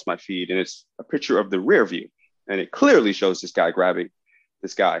my feed, and it's a picture of the rear view, and it clearly shows this guy grabbing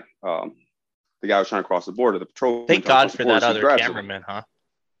this guy. The guy was trying to cross the border. The patrol. Thank God for that other cameraman, huh?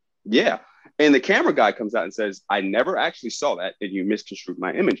 Yeah, and the camera guy comes out and says, "I never actually saw that, and you misconstrued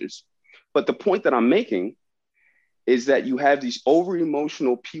my images." But the point that I'm making is that you have these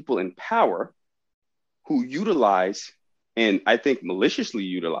over-emotional people in power who utilize, and I think maliciously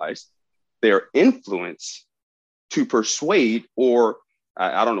utilize, their influence to persuade, or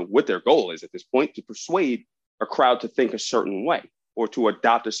I don't know what their goal is at this point, to persuade a crowd to think a certain way or to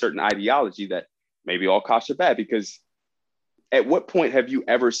adopt a certain ideology that maybe all cops are bad. Because at what point have you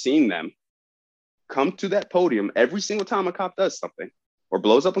ever seen them come to that podium every single time a cop does something or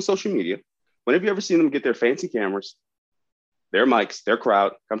blows up on social media? When have you ever seen them get their fancy cameras, their mics, their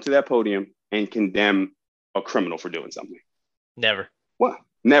crowd, come to that podium and condemn a criminal for doing something? Never. What?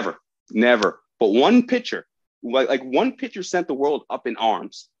 Never. But one picture, like one picture sent the world up in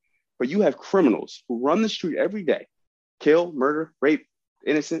arms. But you have criminals who run the street every day, kill, murder, rape,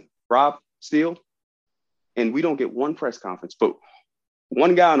 innocent, rob, steal, and we don't get one press conference. But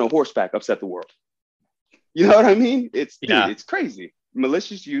one guy on a horseback upset the world. You know what I mean? Dude, it's crazy.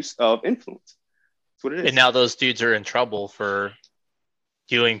 Malicious use of influence. That's what it is. And now those dudes are in trouble for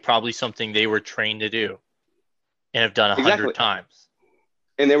doing probably something they were trained to do and have done 100 times.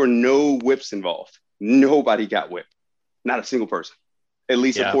 And there were no whips involved. Nobody got whipped. Not a single person. At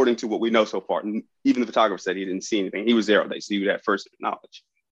least according to what we know so far. Even the photographer said he didn't see anything. He was there all day, so he would have first knowledge.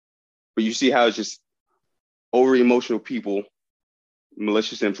 But you see how it's just over emotional people,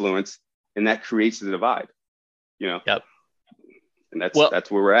 malicious influence, and that creates the divide. Yep. And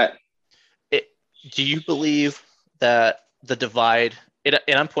that's where we're at. Do you believe that the divide, and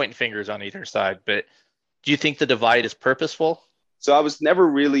I'm pointing fingers on either side, but do you think the divide is purposeful? So I was never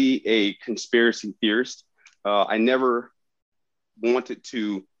really a conspiracy theorist. I never wanted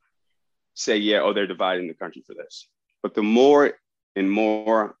to say, they're dividing the country for this. But the more and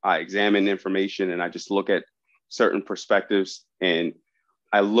more I examine information and I just look at certain perspectives and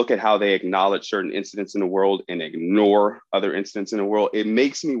I look at how they acknowledge certain incidents in the world and ignore other incidents in the world, it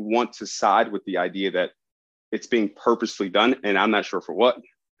makes me want to side with the idea that it's being purposely done. And I'm not sure for what.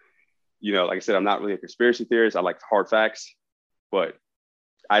 Like I said, I'm not really a conspiracy theorist. I like hard facts, but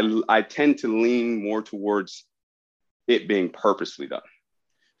I tend to lean more towards it being purposely done.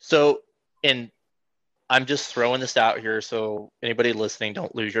 So, and I'm just throwing this out here, so anybody listening,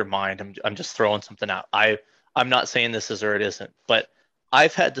 don't lose your mind. I'm just throwing something out. I'm not saying this is or it isn't, but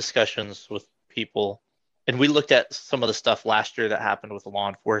I've had discussions with people, and we looked at some of the stuff last year that happened with law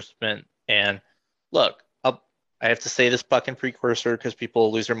enforcement. And look, I have to say this fucking precursor because people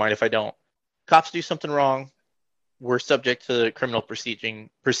will lose their mind if I don't. Cops do something wrong, we're subject to criminal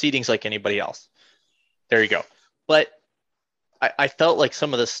proceedings like anybody else. There you go. But I felt like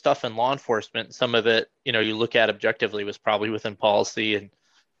some of the stuff in law enforcement, some of it, you look at objectively was probably within policy and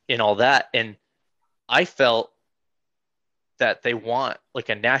in all that. And I felt that they want like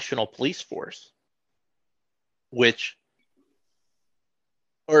a national police force, which,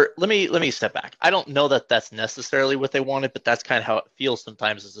 or let me step back. I don't know that that's necessarily what they wanted, but that's kind of how it feels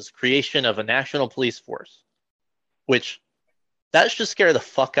sometimes, is this creation of a national police force, which that should scare the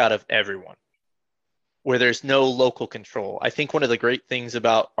fuck out of everyone, where there's no local control. I think one of the great things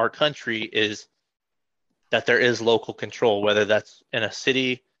about our country is that there is local control, whether that's in a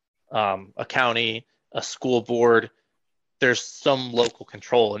city, a county, a school board. There's some local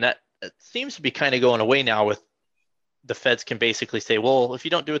control, and that it seems to be kind of going away now. With the feds can basically say, well, if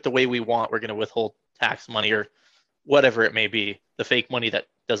you don't do it the way we want, we're going to withhold tax money or whatever it may be, the fake money that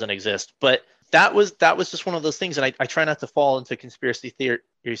doesn't exist. But that was just one of those things. And I try not to fall into conspiracy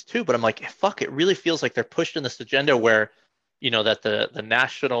theories too, but I'm like, fuck, it really feels like they're pushing this agenda where, that the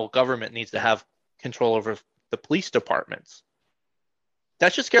national government needs to have control over the police departments.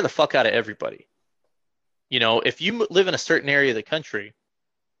 That should scare the fuck out of everybody. If you live in a certain area of the country,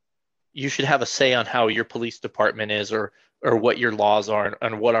 you should have a say on how your police department is, or what your laws are,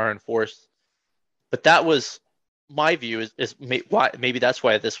 and what are enforced. But that was my view, is why maybe that's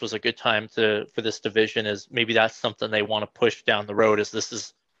why this was a good time for this division, is maybe that's something they want to push down the road, is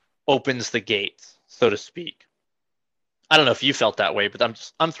this opens the gates, so to speak. I don't know if you felt that way, but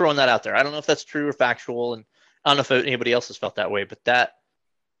I'm throwing that out there. I don't know if that's true or factual, and I don't know if anybody else has felt that way, but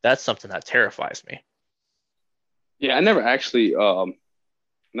that's something that terrifies me. Yeah, I never actually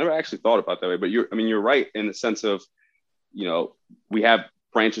thought about that way, but you're right in the sense of, we have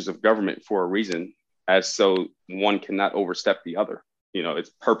branches of government for a reason, as so one cannot overstep the other.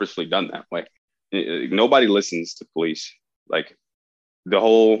 It's purposely done that way. Nobody listens to police. Like the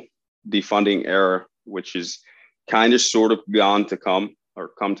whole defunding era, which is kind of sort of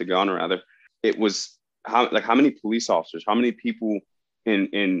come to gone rather. It was how many police officers, how many people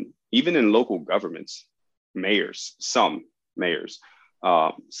in even in local governments, some mayors,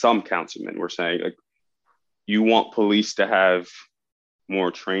 some councilmen were saying, like, you want police to have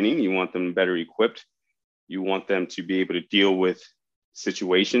more training, you want them better equipped, you want them to be able to deal with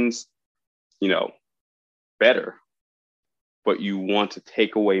situations, better, but you want to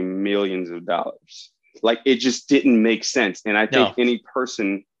take away millions of dollars. Like, it just didn't make sense. And I think any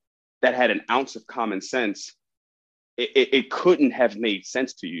person that had an ounce of common sense, it couldn't have made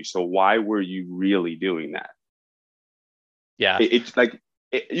sense to you. So why were you really doing that? Yeah. It's like,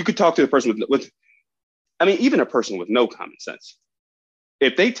 you could talk to a person even a person with no common sense.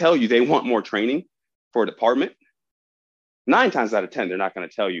 If they tell you they want more training for a department, 9 times out of 10, they're not going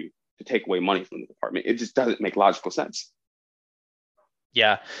to tell you to take away money from the department. It just doesn't make logical sense.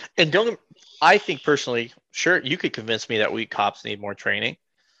 Yeah. And I think personally, sure, you could convince me that we cops need more training.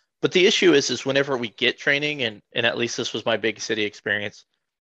 But the issue is whenever we get training, and at least this was my big city experience,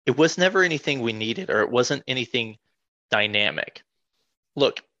 it was never anything we needed, or it wasn't anything dynamic.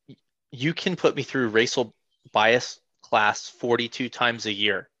 Look, you can put me through racial bias class 42 times a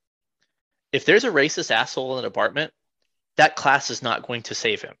year. If there's a racist asshole in the department, that class is not going to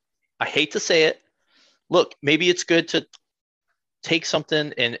save him. I hate to say it. Look, maybe it's good to take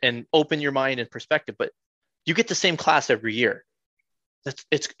something and open your mind and perspective, but you get the same class every year.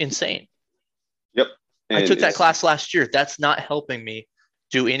 It's insane. Yep. And I took that class last year. That's not helping me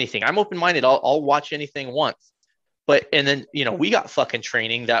do anything. I'm open-minded. I'll watch anything once. And then, we got fucking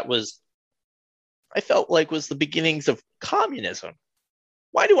training that I felt like was the beginnings of communism.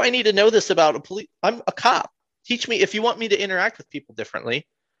 Why do I need to know this about a police? I'm a cop. Teach me, if you want me to interact with people differently,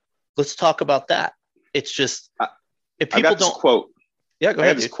 let's talk about that. It's just, if people don't quote. Yeah, go ahead. I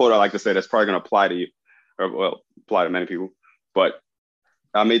have this quote I like to say that's probably going to apply to you, apply to many people. But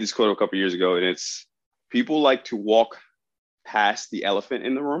I made this quote a couple of years ago, and it's, people like to walk past the elephant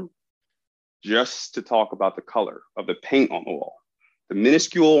in the room just to talk about the color of the paint on the wall, the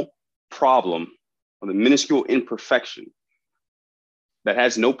minuscule problem or the minuscule imperfection that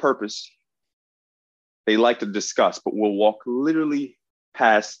has no purpose. They like to discuss, but will walk literally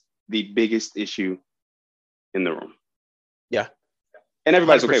past the biggest issue in the room. Yeah. And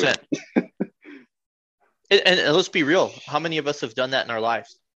everybody's 100%. Okay with it. And let's be real. How many of us have done that in our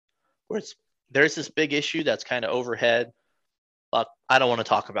lives? Where there's this big issue that's kind of overhead. I don't want to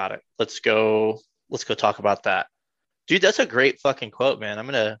talk about it. Let's go talk about that. Dude, that's a great fucking quote, man. I'm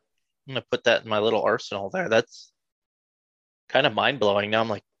gonna put that in my little arsenal there. That's kind of mind-blowing. Now I'm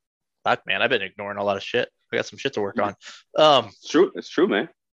like, fuck, man, I've been ignoring a lot of shit. I got some shit to work on. It's true. It's true, man.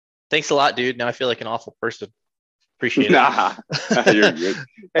 Thanks a lot, dude. Now I feel like an awful person. Appreciate it. Nah, you're good.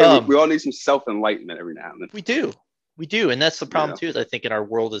 Hey, we all need some self-enlightenment every now and then. We do. And that's the problem too, is I think in our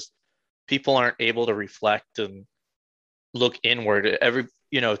world is people aren't able to reflect and look inward.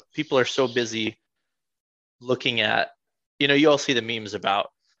 people are so busy looking at, you all see the memes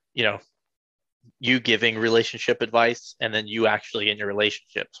about, you giving relationship advice and then you actually in your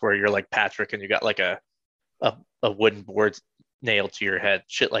relationships where you're like Patrick and you got like a wooden board nailed to your head,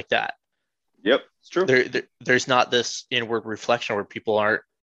 shit like that. Yep, it's true. There's not this inward reflection where people aren't,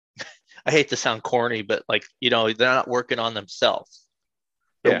 I hate to sound corny, but like, they're not working on themselves.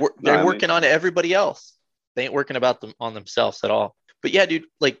 They're working on everybody else. They ain't working on themselves at all. But yeah, dude,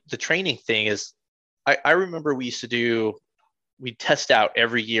 like the training thing is, I remember we test out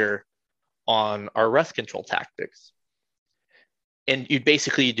every year on our rest control tactics. And you'd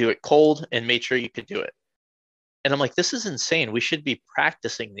basically do it cold and made sure you could do it. And I'm like, this is insane. We should be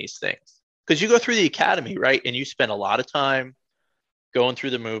practicing these things. Because you go through the academy, right? And you spend a lot of time going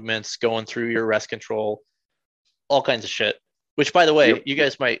through the movements, going through your rest control, all kinds of shit. Which, by the way, Yep. You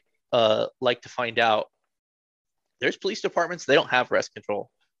guys might like to find out. There's police departments, they don't have rest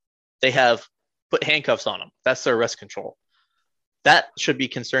control. They have put handcuffs on them. That's their rest control. That should be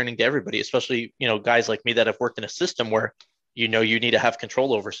concerning to everybody, especially, guys like me that have worked in a system where, you need to have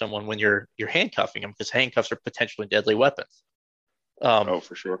control over someone when you're handcuffing them, because handcuffs are potentially deadly weapons.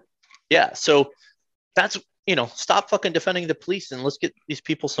 For sure. Yeah. So that's, stop fucking defending the police and let's get these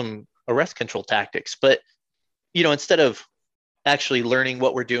people some arrest control tactics. But, instead of actually learning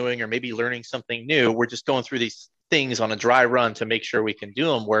what we're doing or maybe learning something new, we're just going through these things on a dry run to make sure we can do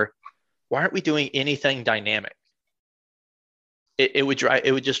them. Why aren't we doing anything dynamic? It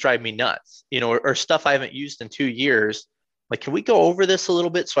would just drive me nuts, or stuff I haven't used in 2 years. Like, can we go over this a little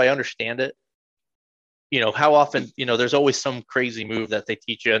bit so I understand it? How often, there's always some crazy move that they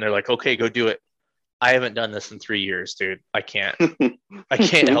teach you and they're like, okay, go do it. I haven't done this in 3 years, dude. I can't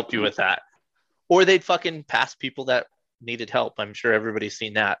help you with that. Or they'd fucking pass people that needed help. I'm sure everybody's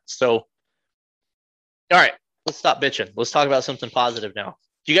seen that. So, all right, let's stop bitching. Let's talk about something positive now.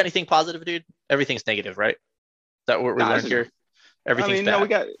 Do you got anything positive, dude? Everything's negative, right? Is that what we learned here? Everything's bad.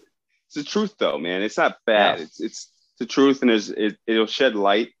 No, it's the truth though, man. It's not bad. Yeah. It's the truth, and it'll shed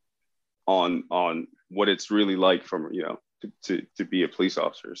light on what it's really like from, to be a police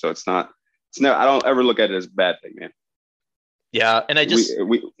officer. So it's never, I don't ever look at it as a bad thing, man. Yeah. And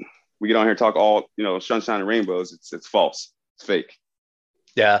we get on here and talk all, sunshine and rainbows. It's false. It's fake.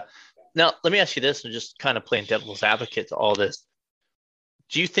 Yeah. Now, let me ask you this, and just kind of playing devil's advocate to all this.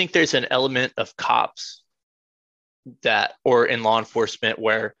 Do you think there's an element of cops or in law enforcement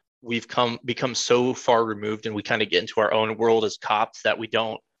where we've become so far removed and we kind of get into our own world as cops that we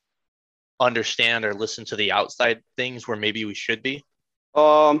don't understand or listen to the outside things where maybe we should be?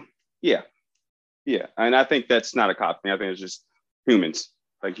 Yeah. And I think that's not a cop thing. I think it's just humans.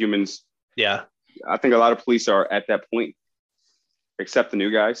 Like humans. Yeah. I think a lot of police are at that point, except the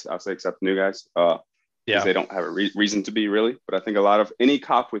new guys. I'll say except the new guys. Because they don't have a reason to be, really. But I think a lot of any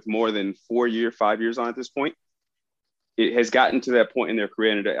cop with more than 5 years on at this point, it has gotten to that point in their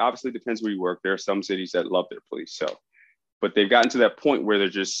career. And it obviously depends where you work. There are some cities that love their police. But they've gotten to that point where they're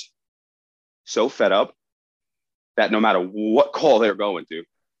just so fed up that no matter what call they're going to,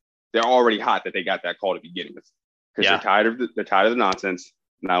 they're already hot that they got that call to begin with. Because they're tired of the nonsense.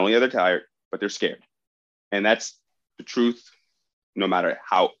 Not only are they tired, but they're scared. And that's the truth, no matter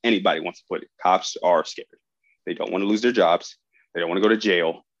how anybody wants to put it. Cops are scared. They don't want to lose their jobs. They don't want to go to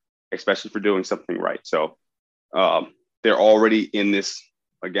jail, especially for doing something right. So they're already in this,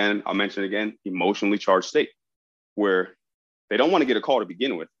 again, I'll mention it again, emotionally charged state where they don't want to get a call to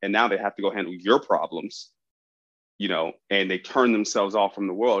begin with. And now they have to go handle your problems, and they turn themselves off from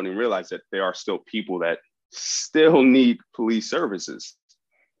the world and realize that there are still people that still need police services.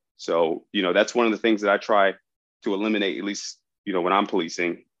 So, that's one of the things that I try to eliminate, at least, when I'm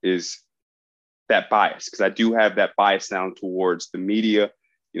policing, is that bias. Because I do have that bias down towards the media,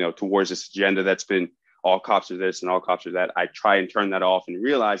 towards this agenda that's been all cops are this and all cops are that. I try and turn that off and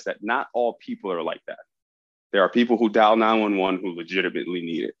realize that not all people are like that. There are people who dial 911 who legitimately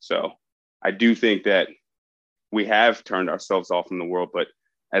need it. So I do think that we have turned ourselves off from the world, but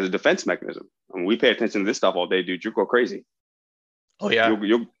as a defense mechanism, when we pay attention to this stuff all day, dude, you'll go crazy. Oh yeah.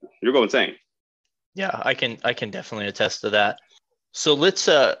 You'll go insane. Yeah, I can definitely attest to that. So let's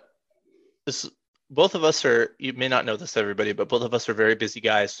both of us are, you may not know this, everybody, but both of us are very busy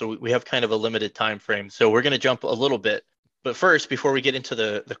guys. So we have kind of a limited time frame. So we're going to jump a little bit. But first, before we get into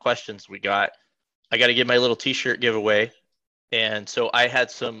the questions we got, I got to give my little t-shirt giveaway. And so I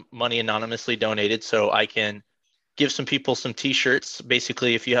had some money anonymously donated so I can give some people some t-shirts.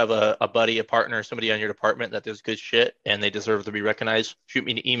 Basically, if you have a buddy, a partner, somebody on your department that does good shit and they deserve to be recognized, shoot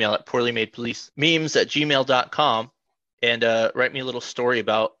me an email at poorlymadepolicememes@gmail.com and write me a little story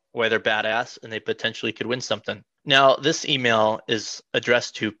about why they're badass and they potentially could win something. Now, this email is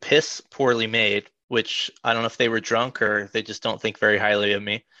addressed to Piss Poorly Made, which I don't know if they were drunk or they just don't think very highly of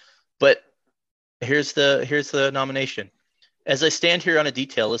me. But here's the nomination. As I stand here on a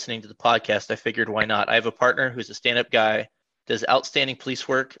detail listening to the podcast, I figured why not? I have a partner who's a stand-up guy, does outstanding police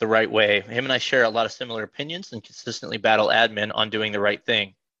work the right way. Him and I share a lot of similar opinions and consistently battle admin on doing the right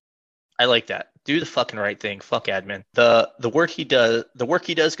thing. I like that. Do the fucking right thing. Fuck admin. The work he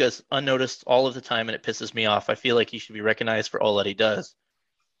does goes unnoticed all of the time, and it pisses me off. I feel like he should be recognized for all that he does.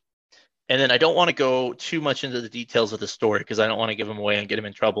 And then I don't want to go too much into the details of the story because I don't want to give him away and get him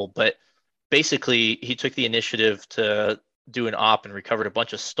in trouble. But basically, he took the initiative to do an op and recovered a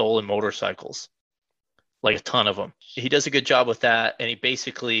bunch of stolen motorcycles, like a ton of them. He does a good job with that, and he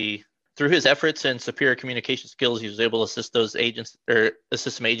basically, through his efforts and superior communication skills, he was able to assist those agents or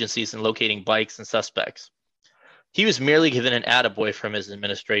assist some agencies in locating bikes and suspects. He was merely given an attaboy from his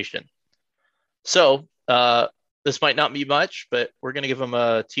administration. So this might not be much, but we're going to give him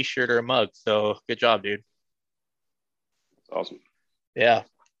a t-shirt or a mug. So good job, dude. That's awesome. Yeah.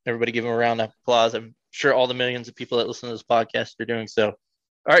 Everybody give him a round of applause. I'm sure all the millions of people that listen to this podcast are doing so.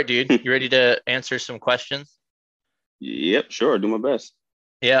 All right, dude. You ready to answer some questions? Yep, sure. Do my best.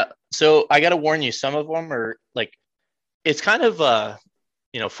 Yeah. So I got to warn you, some of them are like, it's kind of,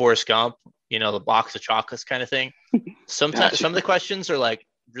 Forrest Gump, the box of chocolates kind of thing. Sometimes some of the questions are like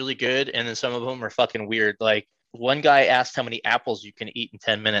really good. And then some of them are fucking weird. Like one guy asked how many apples you can eat in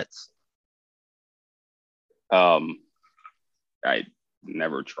 10 minutes. I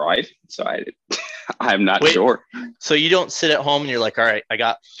never tried, so I'm not sure. So you don't sit at home and you're like, all right, I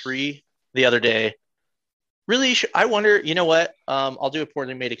got 3 the other day. Really, I wonder, you know what? I'll do a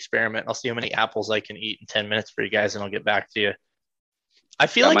poorly made experiment. I'll see how many apples I can eat in 10 minutes for you guys, and I'll get back to you. I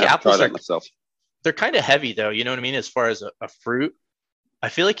feel like apples are, they're kind of heavy though. You know what I mean? As far as a fruit, I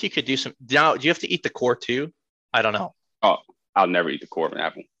feel like you could do some. Now, do you have to eat the core too? I don't know. Oh, I'll never eat the core of an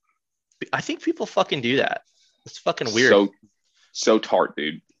apple. I think people fucking do that. It's fucking weird. So tart,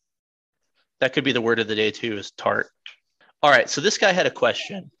 dude. That could be the word of the day too, is tart. All right. So this guy had a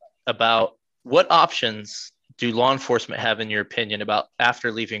question about what options do law enforcement have, in your opinion, about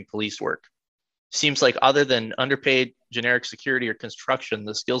after leaving police work? Seems like other than underpaid generic security or construction,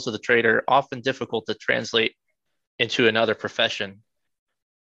 the skills of the trade are often difficult to translate into another profession.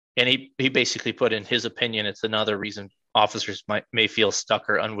 And he basically put, in his opinion, it's another reason officers may feel stuck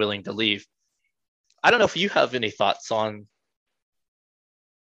or unwilling to leave. I don't know if you have any thoughts on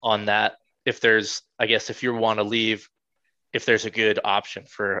that. If there's, I guess, if you want to leave, if there's a good option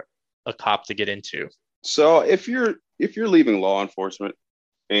for a cop to get into. So if you're leaving law enforcement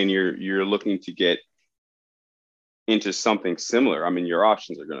and you're looking to get into something similar, I mean, your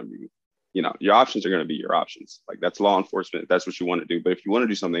options are going to be, your options. Like, that's law enforcement. That's what you want to do. But if you want to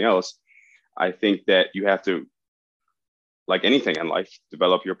do something else, I think that you have to, like anything in life,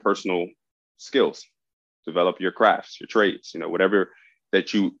 develop your personal skills, develop your crafts, your trades, whatever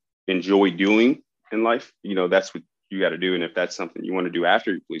that you enjoy doing in life, that's what you got to do. And if that's something you want to do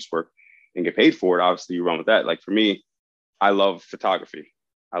after your police work and get paid for it, obviously you run with that. Like for me, I love photography.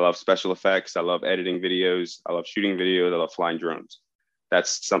 I love special effects. I love editing videos. I love shooting videos. I love flying drones.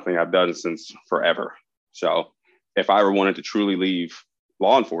 That's something I've done since forever. So if I ever wanted to truly leave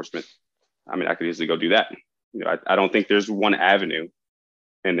law enforcement, I mean, I could easily go do that. I don't think there's one avenue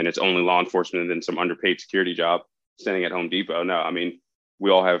and then it's only law enforcement and then some underpaid security job standing at Home Depot. No, I mean, we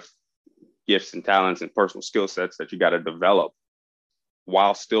all have gifts and talents and personal skill sets that you got to develop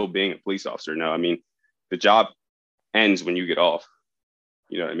while still being a police officer. No, I mean, the job ends when you get off.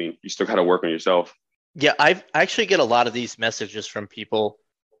 You know what I mean? You still got to work on yourself. Yeah, I actually get a lot of these messages from people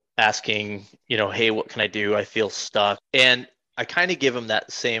asking, hey, what can I do? I feel stuck. And I kind of give them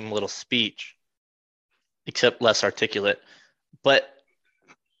that same little speech, except less articulate. But,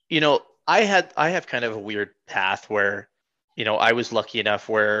 I have kind of a weird path where, I was lucky enough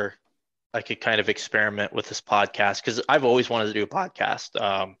where I could kind of experiment with this podcast because I've always wanted to do a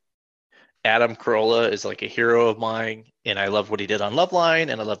podcast. Adam Carolla is like a hero of mine, and I love what he did on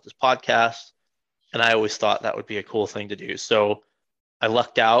Loveline, and I love this podcast. And I always thought that would be a cool thing to do. So I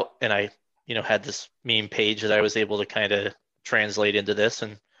lucked out and I, had this meme page that I was able to kind of translate into this,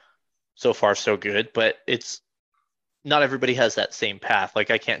 and so far so good, but it's not everybody has that same path. Like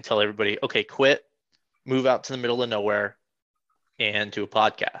I can't tell everybody, okay, quit, move out to the middle of nowhere and do a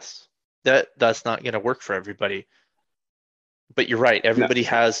podcast. That's not going to work for everybody. But you're right. Everybody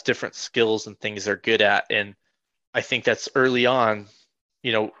has different skills and things they're good at. And I think that's early on,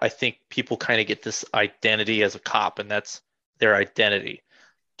 I think people kind of get this identity as a cop, and that's their identity.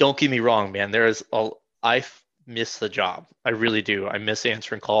 Don't get me wrong, man. miss the job. I really do. I miss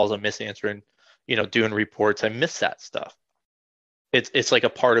answering calls. I miss answering, doing reports. I miss that stuff. It's like a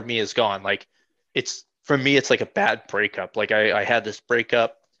part of me is gone. Like it's for me, it's like a bad breakup. Like I had this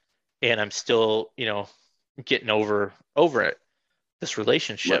breakup and I'm still, getting over it, this Right.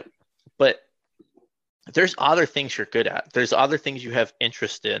 relationship. But there's other things you're good at. There's other things you have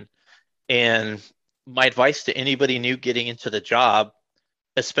interest in. And my advice to anybody new getting into the job,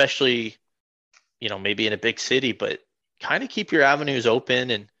 especially, maybe in a big city, but kind of keep your avenues open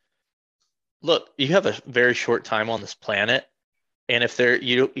and look, you have a very short time on this planet. And if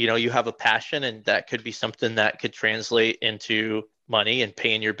you have a passion and that could be something that could translate into money and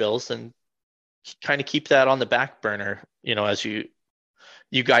paying your bills, then kind of keep that on the back burner, as you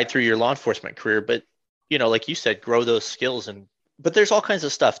guide through your law enforcement career. But, like you said, grow those skills. But there's all kinds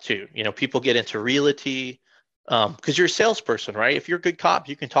of stuff too. People get into realty because you're a salesperson, right? If you're a good cop,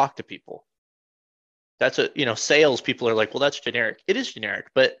 you can talk to people. That's sales people are like, well, that's generic. It is generic,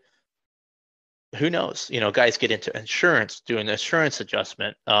 but who knows? Guys get into insurance, doing insurance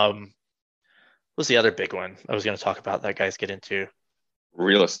adjustment. What's the other big one I was going to talk about that guys get into?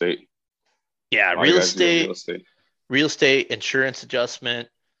 Real estate. Yeah, All you guys do real estate. real estate, insurance adjustment.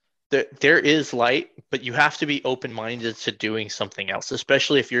 There is light, but you have to be open-minded to doing something else,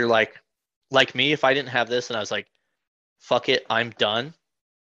 especially if you're like me. If I didn't have this and I was like, fuck it, I'm done.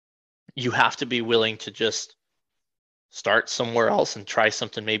 You have to be willing to just start somewhere else and try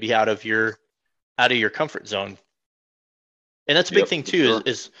something maybe out of your comfort zone. And that's a big Yep, thing for too, sure.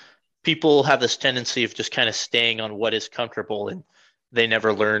 is people have this tendency of just kind of staying on what is comfortable and they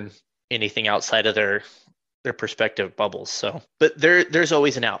never learn anything outside of their perspective bubbles. So, but there's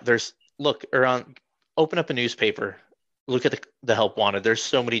always an out. Look around, open up a newspaper, look at the help wanted. There's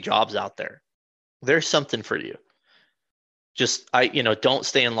so many jobs out there. There's something for you. Just don't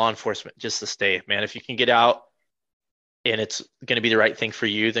stay in law enforcement just to stay, man. If you can get out and it's going to be the right thing for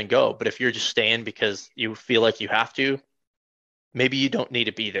you, then go. But if you're just staying because you feel like you have to, maybe you don't need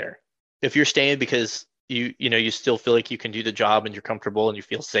to be there. If you're staying because you still feel like you can do the job and you're comfortable and you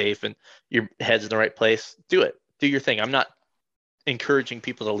feel safe and your head's in the right place, do it. Do your thing. I'm not encouraging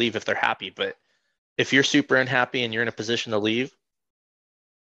people to leave if they're happy, but if you're super unhappy and you're in a position to leave,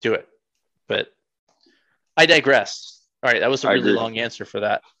 do it. But I digress. All right, that was a I really agree. long answer for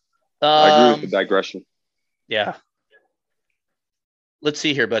that. I agree with the Um, digression. yeah. Let's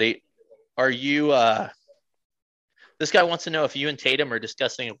see here, buddy. Are you this guy wants to know if you and Tatum are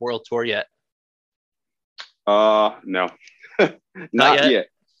discussing a world tour yet. No, Not not yet. yet.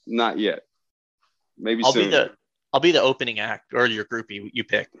 Not yet. Maybe I'll be soon. the I'll be the opening act or your groupie you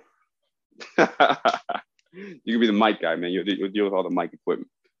pick. You can be the mic guy, man. You'll deal with all the mic equipment.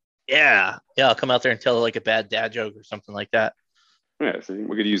 Yeah. Yeah, I'll come out there and tell like a bad dad joke or something like that. Yeah, so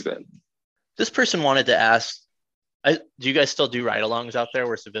we could use that. This person wanted to ask, do you guys still do ride-alongs out there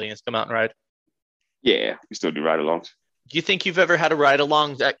where civilians come out and ride? Yeah, we still do ride-alongs. Do you think you've ever had a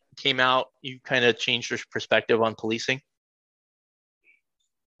ride-along that came out, you kind of changed your perspective on policing?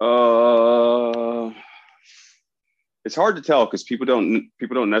 Uh, it's hard to tell because people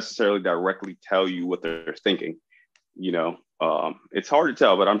don't necessarily directly tell you what they're thinking. It's hard to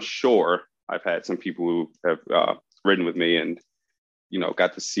tell, but I'm sure I've had some people who have ridden with me and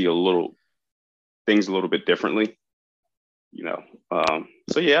got to see things a little bit differently.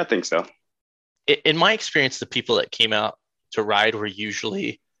 So yeah, I think so. In my experience, the people that came out to ride were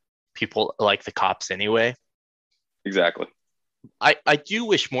usually people like the cops anyway. Exactly. I do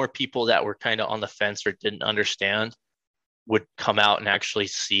wish more people that were kind of on the fence or didn't understand would come out and actually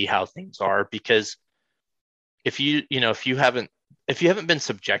see how things are, because if you haven't been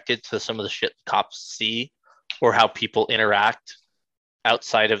subjected to some of the shit cops see or how people interact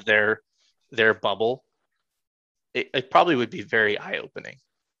outside of their bubble, it probably would be very eye-opening.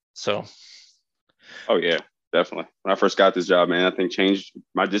 So Oh yeah, definitely. When I first got this job, man, I think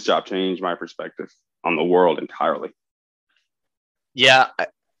this job changed my perspective on the world entirely. yeah,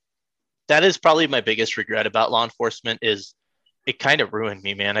 that is probably my biggest regret about law enforcement is it kind of ruined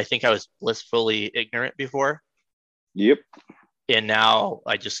me, man. I think I was blissfully ignorant before, Yep. and now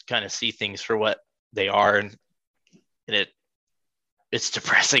I just kind of see things for what they are, and it's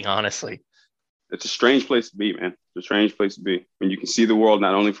depressing, honestly. It's a strange place to be, man. It's a strange place to be when you can see the world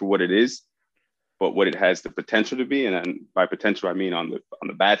not only for what it is, but what it has the potential to be. And then by potential, I mean on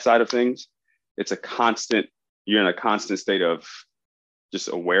the bad side of things. It's a constant. You're in a constant state of just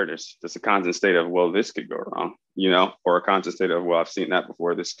awareness. Just a constant state of, well, this could go wrong, or a constant state of, well, I've seen that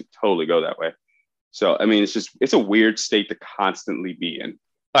before. This could totally go that way. So I mean, it's a weird state to constantly be in.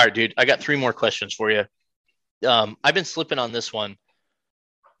 All right, dude, I got three more questions for you. I've been slipping on this one.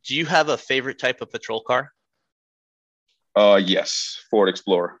 Do you have a favorite type of patrol car? Yes, Ford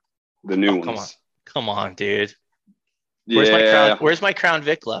Explorer, the new Oh, come on. ones. Come on, dude. Yeah, Where's my Crown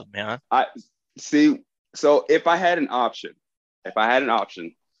Vic love, man? I see. So if I had an option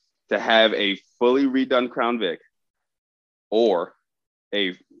to have a fully redone Crown Vic or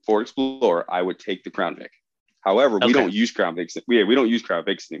a Ford Explorer, I would take the Crown Vic. However, we Okay. don't use Crown Vics. We don't use Crown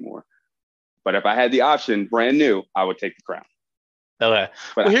Vics anymore. But if I had the option, brand new, I would take the Crown. Okay.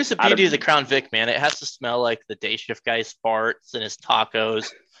 Well, But here's the out beauty of of the Crown Vic, man. It has to smell like the day shift guy's farts and his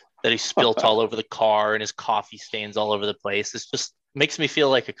tacos that he spilt all over the car and his coffee stains all over the place. It's just makes me feel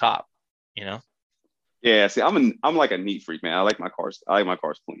like a cop, you know? yeah, see, I'm like a neat freak, man. I like my cars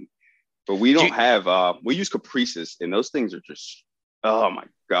clean. But we Do don't you, have we use Caprices, and those things are just, oh my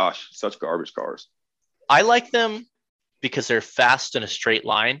gosh, such garbage cars. I like them because they're fast in a straight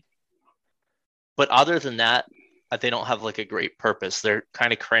line. But other than that, they don't have like a great purpose. They're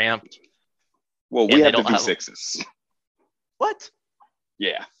kind of cramped Well, we and they have the don't have V6s. what?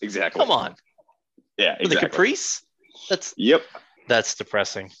 Yeah, exactly. Come on. Yeah, For the exactly. Caprice? That's Yep, that's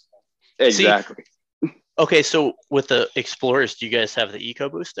depressing. See, exactly. okay, so with the Explorers, do you guys have the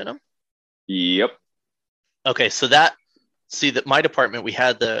EcoBoost in them? Yep. Okay, so that see that my department we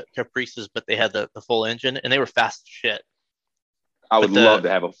had the Caprices, but they had the full engine and they were fast as shit. I would But love to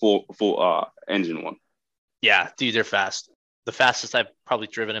have a full engine one. yeah, dude, they're fast. The fastest I've probably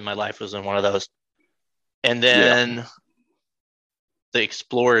driven in my life was in one of those. And Yeah. then the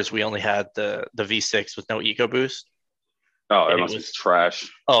Explorers, we only had the V6 with no EcoBoost. Oh, that And it must be was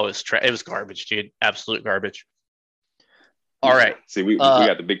trash. it was garbage, dude. Absolute garbage. All Yeah. right. See, we Uh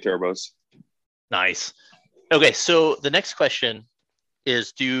got the big turbos. nice. Okay, so the next question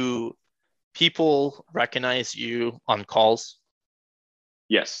is do people recognize you on calls?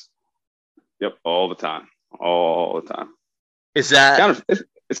 Yes. Yep. All the time. All the time. Is that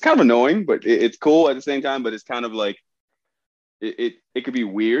It's kind of annoying, but it's cool at the same time. But it's kind of like it could be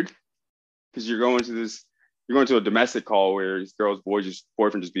weird because you're going to a domestic call where his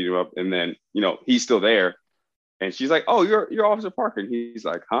boyfriend just beat him up, and then he's still there, and she's like, "Oh, you're Officer Parker," and he's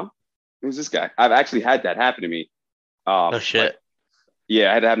like, "Huh? Who's this guy?" I've actually had that happen to me. oh Like shit?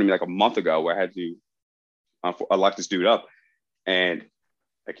 yeah, it had happened to me like a month ago where I had to I locked this dude up, and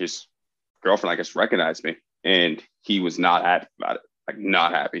like his girlfriend, I guess, recognized me, and he was not happy about it. Like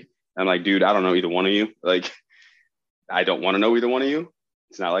not happy. I'm like, dude, I don't know either one of you. Like, I don't want to know either one of you.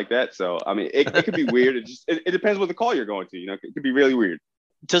 It's not like that. So I mean, it could be weird. It depends what the call you're going to. It could be really weird.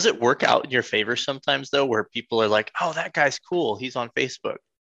 Does it work out in your favor sometimes though, where people are like, "Oh, that guy's cool. He's on Facebook."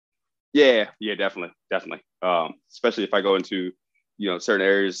 Yeah, definitely. Especially if I go into certain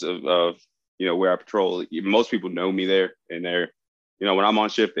areas of where I patrol. Most people know me there, and when I'm on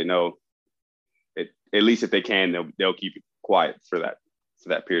shift, they know it. At least if they can, they'll keep it quiet for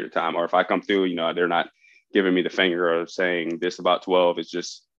that period of time. Or if I come through, they're not giving me the finger or saying this about 12. It's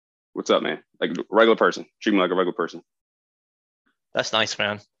just, what's up, man? Like a regular person. Treat me like a regular person. That's nice,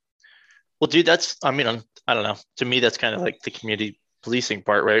 man. Well, dude, I mean, I don't know. To me, that's kind of like the community policing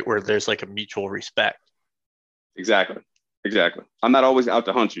part, right? Where there's like a mutual respect. Exactly. I'm not always out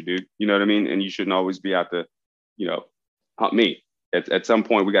to hunt you, dude. You know what I mean? And you shouldn't always be out to, hunt me. At some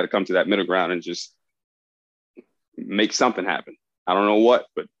point, we got to come to that middle ground and just make something happen. I don't know what,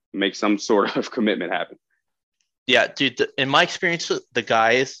 but make some sort of commitment happen. Yeah, dude, in my experience, the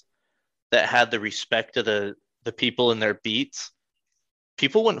guys that had the respect of the people in their beats,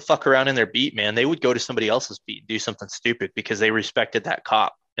 people wouldn't fuck around in their beat, man. They would go to somebody else's beat and do something stupid because they respected that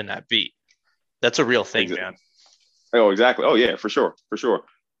cop in that beat. That's a real thing, man. Oh, exactly. Oh, yeah, for sure.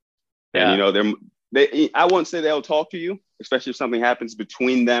 And Yeah. I won't say they'll talk to you, especially if something happens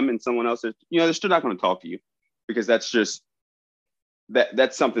between them and someone else. They're still not going to talk to you because that's just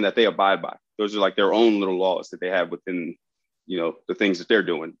that's something that they abide by. Those are like their own little laws that they have within, the things that they're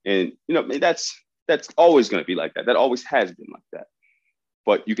doing. And, that's always going to be like that. That always has been like that.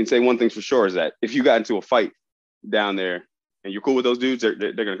 But you can say one thing for sure is that if you got into a fight down there and you're cool with those dudes, they're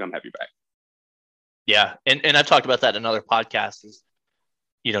going to come have you back. Yeah. And I've talked about that in other podcasts is,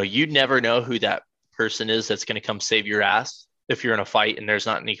 you never know who that person is that's going to come save your ass if you're in a fight and there's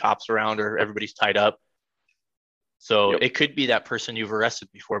not any cops around or everybody's tied up. So Yep. it could be that person you've arrested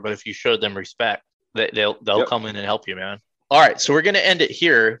before, but if you showed them respect, they'll Yep. come in and help you, man. All right, so we're going to end it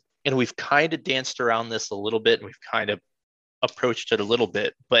here. And we've kind of danced around this a little bit and we've kind of approached it a little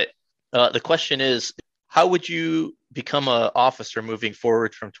bit. But the question is, how would you become an officer moving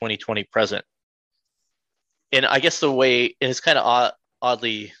forward from 2020 present? And I guess the way, and it's kind of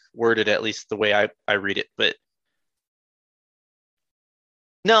oddly worded, at least the way I read it, but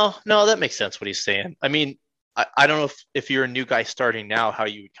no, that makes sense what he's saying. I mean, I don't know if you're a new guy starting now, how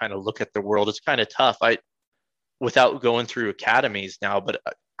you kind of look at the world. It's kind of tough. without going through academies now, but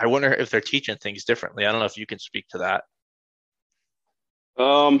I wonder if they're teaching things differently. I don't know if you can speak to that.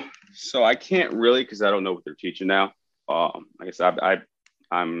 So I can't really, because I don't know what they're teaching now. Like I said,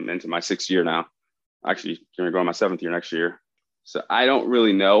 I'm into my 6th year now. Actually, going to go on my 7th year next year. So I don't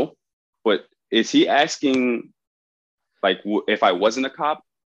really know. But is he asking, like, if I wasn't a cop,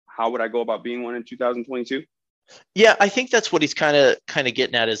 how would I go about being one in 2022? Yeah, I think that's what he's kind of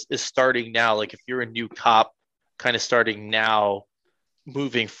getting at is starting now. Like if you're a new cop, kind of starting now,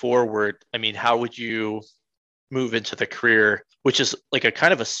 moving forward. I mean, how would you move into the career? Which is like a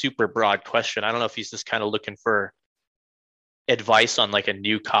kind of a super broad question. I don't know if he's just kind of looking for advice on like a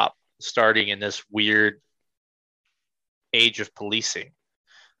new cop starting in this weird age of policing.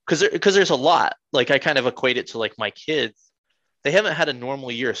 Because there's a lot. Like I kind of equate it to like my kids. They haven't had a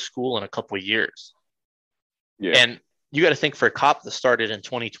normal year of school in a couple of years. Yeah. And you got to think for a cop that started in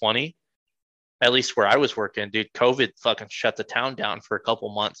 2020, at least where I was working, dude, COVID fucking shut the town down for a couple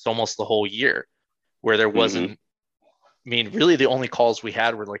months, almost the whole year, where there wasn't, I mean, really the only calls we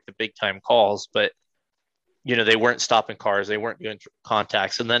had were like the big time calls, but you know, they weren't stopping cars, they weren't doing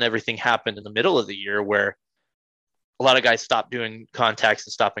contacts. And then everything happened in the middle of the year where a lot of guys stopped doing contacts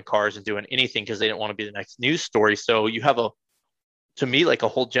and stopping cars and doing anything because they didn't want to be the next news story. So you have to me, like a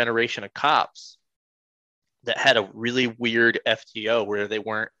whole generation of cops that had a really weird FTO where they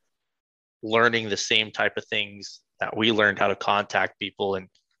weren't learning the same type of things that we learned how to contact people. And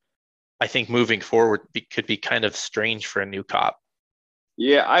I think moving forward could be kind of strange for a new cop.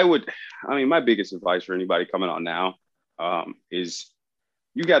 Yeah, I mean, my biggest advice for anybody coming on now is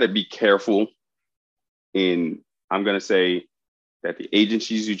you got to be careful I'm going to say that the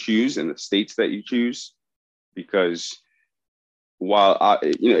agencies you choose and the states that you choose, because while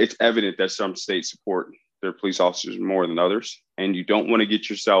it's evident that some states support their police officers more than others, and you don't want to get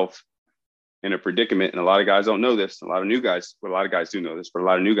yourself in a predicament. And a lot of guys don't know this. A lot of new guys, well, a lot of guys do know this, but a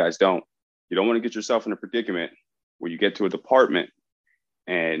lot of new guys don't. You don't want to get yourself in a predicament where you get to a department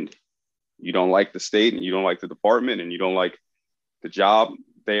and you don't like the state and you don't like the department and you don't like the job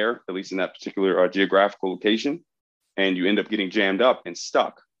there, at least in that particular geographical location, and you end up getting jammed up and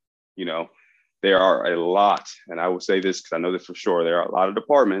stuck. You know, there are a lot, and I will say this because I know this for sure, there are a lot of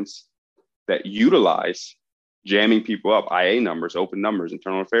departments that utilize jamming people up, IA numbers, open numbers,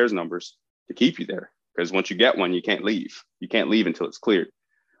 internal affairs numbers, to keep you there. Because once you get one, you can't leave. You can't leave until it's cleared.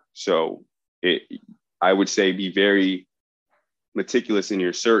 So I would say be very meticulous in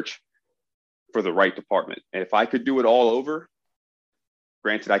your search for the right department. And if I could do it all over,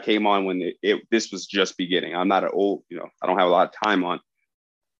 granted, I came on when this was just beginning. I'm not an old, I don't have a lot of time on.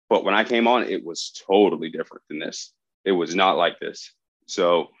 But when I came on, it was totally different than this. It was not like this.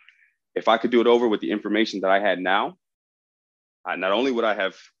 So if I could do it over with the information that I had now, not only would I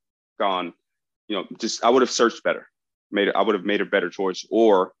have gone, I would have searched better. I would have made a better choice,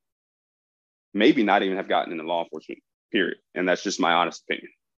 or maybe not even have gotten into law enforcement, period. And that's just my honest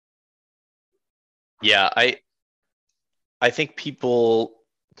opinion. Yeah, I think people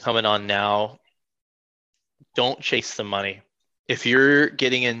coming on now don't chase the money. If you're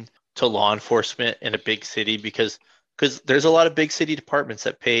getting into law enforcement in a big city, because there's a lot of big city departments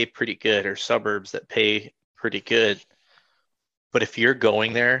that pay pretty good, or suburbs that pay pretty good. But if you're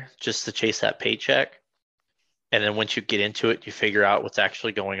going there just to chase that paycheck, and then once you get into it, you figure out what's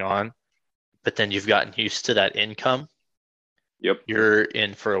actually going on, but then you've gotten used to that income, yep, you're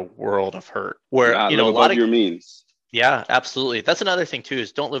in for a world of hurt. Where a lot of your means. Yeah, absolutely. That's another thing too,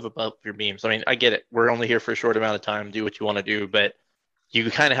 is don't live above your means. I mean, I get it. We're only here for a short amount of time. Do what you want to do, but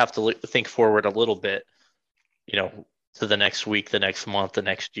you kind of have to think forward a little bit, to the next week, the next month, the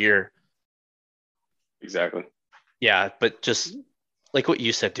next year. Exactly. Yeah, but just like what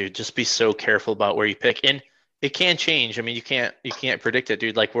you said, dude, just be so careful about where you pick. And it can change. I mean, you can't predict it,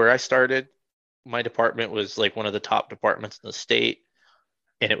 dude. Like where I started, my department was like one of the top departments in the state,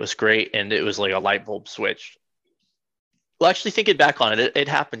 and it was great. And it was like a light bulb switch. Well, actually thinking back on it, it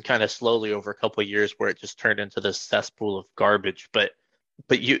happened kind of slowly over a couple of years where it just turned into this cesspool of garbage. But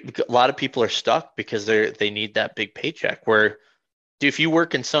a lot of people are stuck because they need that big paycheck. Where, dude, if you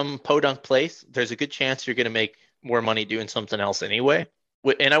work in some podunk place, there's a good chance you're going to make more money doing something else anyway.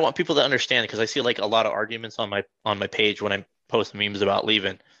 And I want people to understand, because I see like a lot of arguments on my page when I post memes about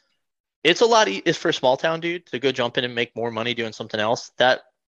leaving. It's it's for a small town dude to go jump in and make more money doing something else. That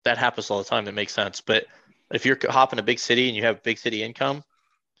happens all the time. That makes sense. But if you're hopping a big city and you have big city income,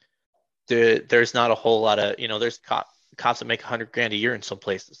 there's not a whole lot of, there's cops that make $100,000 a year in some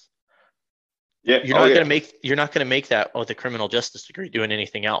places. Yeah. You're not going to make that with a criminal justice degree doing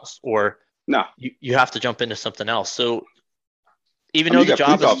anything else, or no, you have to jump into something else. So even though the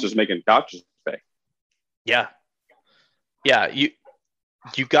job police officers making doctors pay. Yeah. yeah, you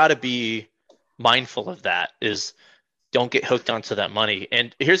got to be mindful of that. Is don't get hooked onto that money.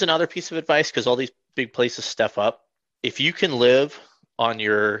 And here's another piece of advice, because all these big places step up. If you can live on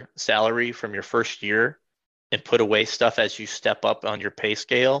your salary from your first year and put away stuff as you step up on your pay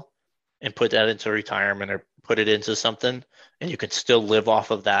scale and put that into retirement or put it into something, and you can still live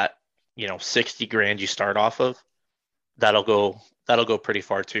off of that, 60 grand you start off of, that'll go pretty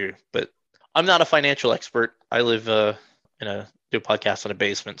far too. But I'm not a financial expert. I live do a podcast in a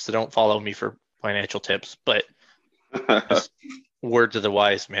basement, so don't follow me for financial tips. But just word to the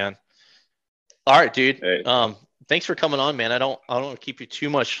wise, man. All right, dude. Hey. Thanks for coming on, man. I don't want to keep you too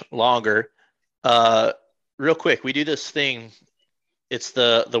much longer. Real quick, we do this thing. It's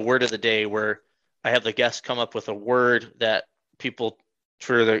the word of the day, where I have the guests come up with a word that people,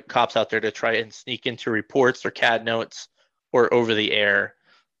 for the cops out there to try and sneak into reports or CAD notes or over the air.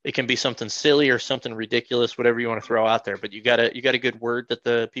 It can be something silly or something ridiculous, whatever you want to throw out there. But you got a good word that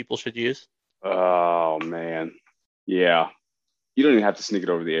the people should use? Oh man, yeah. You don't even have to sneak it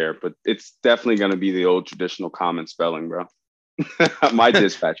over the air, but it's definitely going to be the old traditional common spelling, bro. My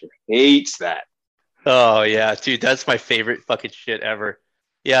dispatcher hates that. Oh yeah, dude, that's my favorite fucking shit ever.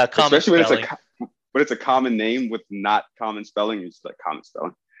 Yeah, common Especially spelling. when it's a common name with not common spelling. It's like common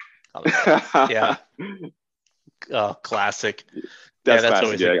spelling. Yeah. Oh, classic. That's That's classic.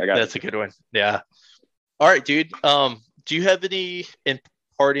 always Yeah, I got that's a good one. Yeah. All right, dude. Do you have any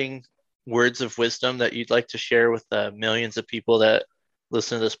imparting words of wisdom that you'd like to share with the millions of people that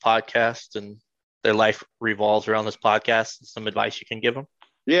listen to this podcast and their life revolves around this podcast? Some advice you can give them?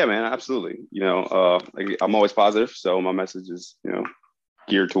 Yeah, man, absolutely. Like, I'm always positive, so my message is,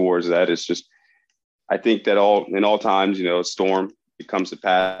 geared towards that. It's just, I think that in all times, a storm, it comes to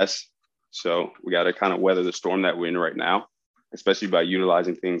pass. So we got to kind of weather the storm that we're in right now, especially by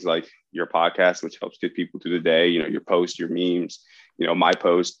utilizing things like your podcast, which helps get people through the day. Your posts, your memes, my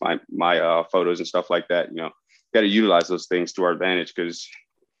post, my photos and stuff like that. Got to utilize those things to our advantage, because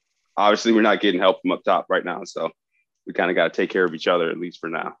obviously we're not getting help from up top right now. So we kind of got to take care of each other, at least for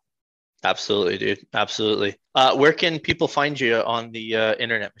now. Absolutely, dude. Absolutely. Where can people find you on the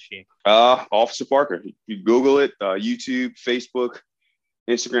internet machine? Officer Parker. You Google it, YouTube, Facebook,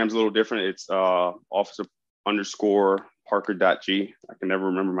 Instagram's a little different. It's officer_Parker.g. I can never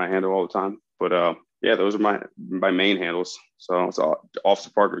remember my handle all the time, but yeah, those are my main handles. So it's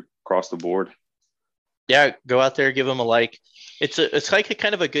Officer Parker across the board. Yeah, go out there, give them a like. It's like a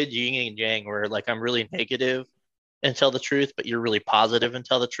kind of a good yin and yang, where like I'm really negative and tell the truth, but you're really positive and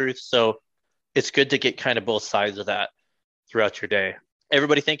tell the truth. So it's good to get kind of both sides of that throughout your day.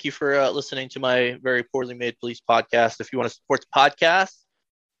 Everybody, thank you for listening to my very poorly made police podcast. If you want to support the podcast,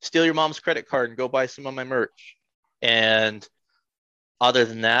 steal your mom's credit card and go buy some of my merch. And other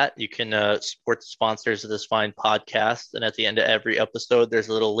than that, you can support the sponsors of this fine podcast. And at the end of every episode, there's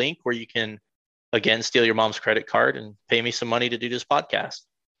a little link where you can, again, steal your mom's credit card and pay me some money to do this podcast.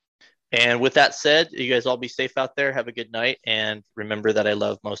 And with that said, you guys all be safe out there. Have a good night. And remember that I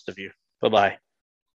love most of you. Bye-bye.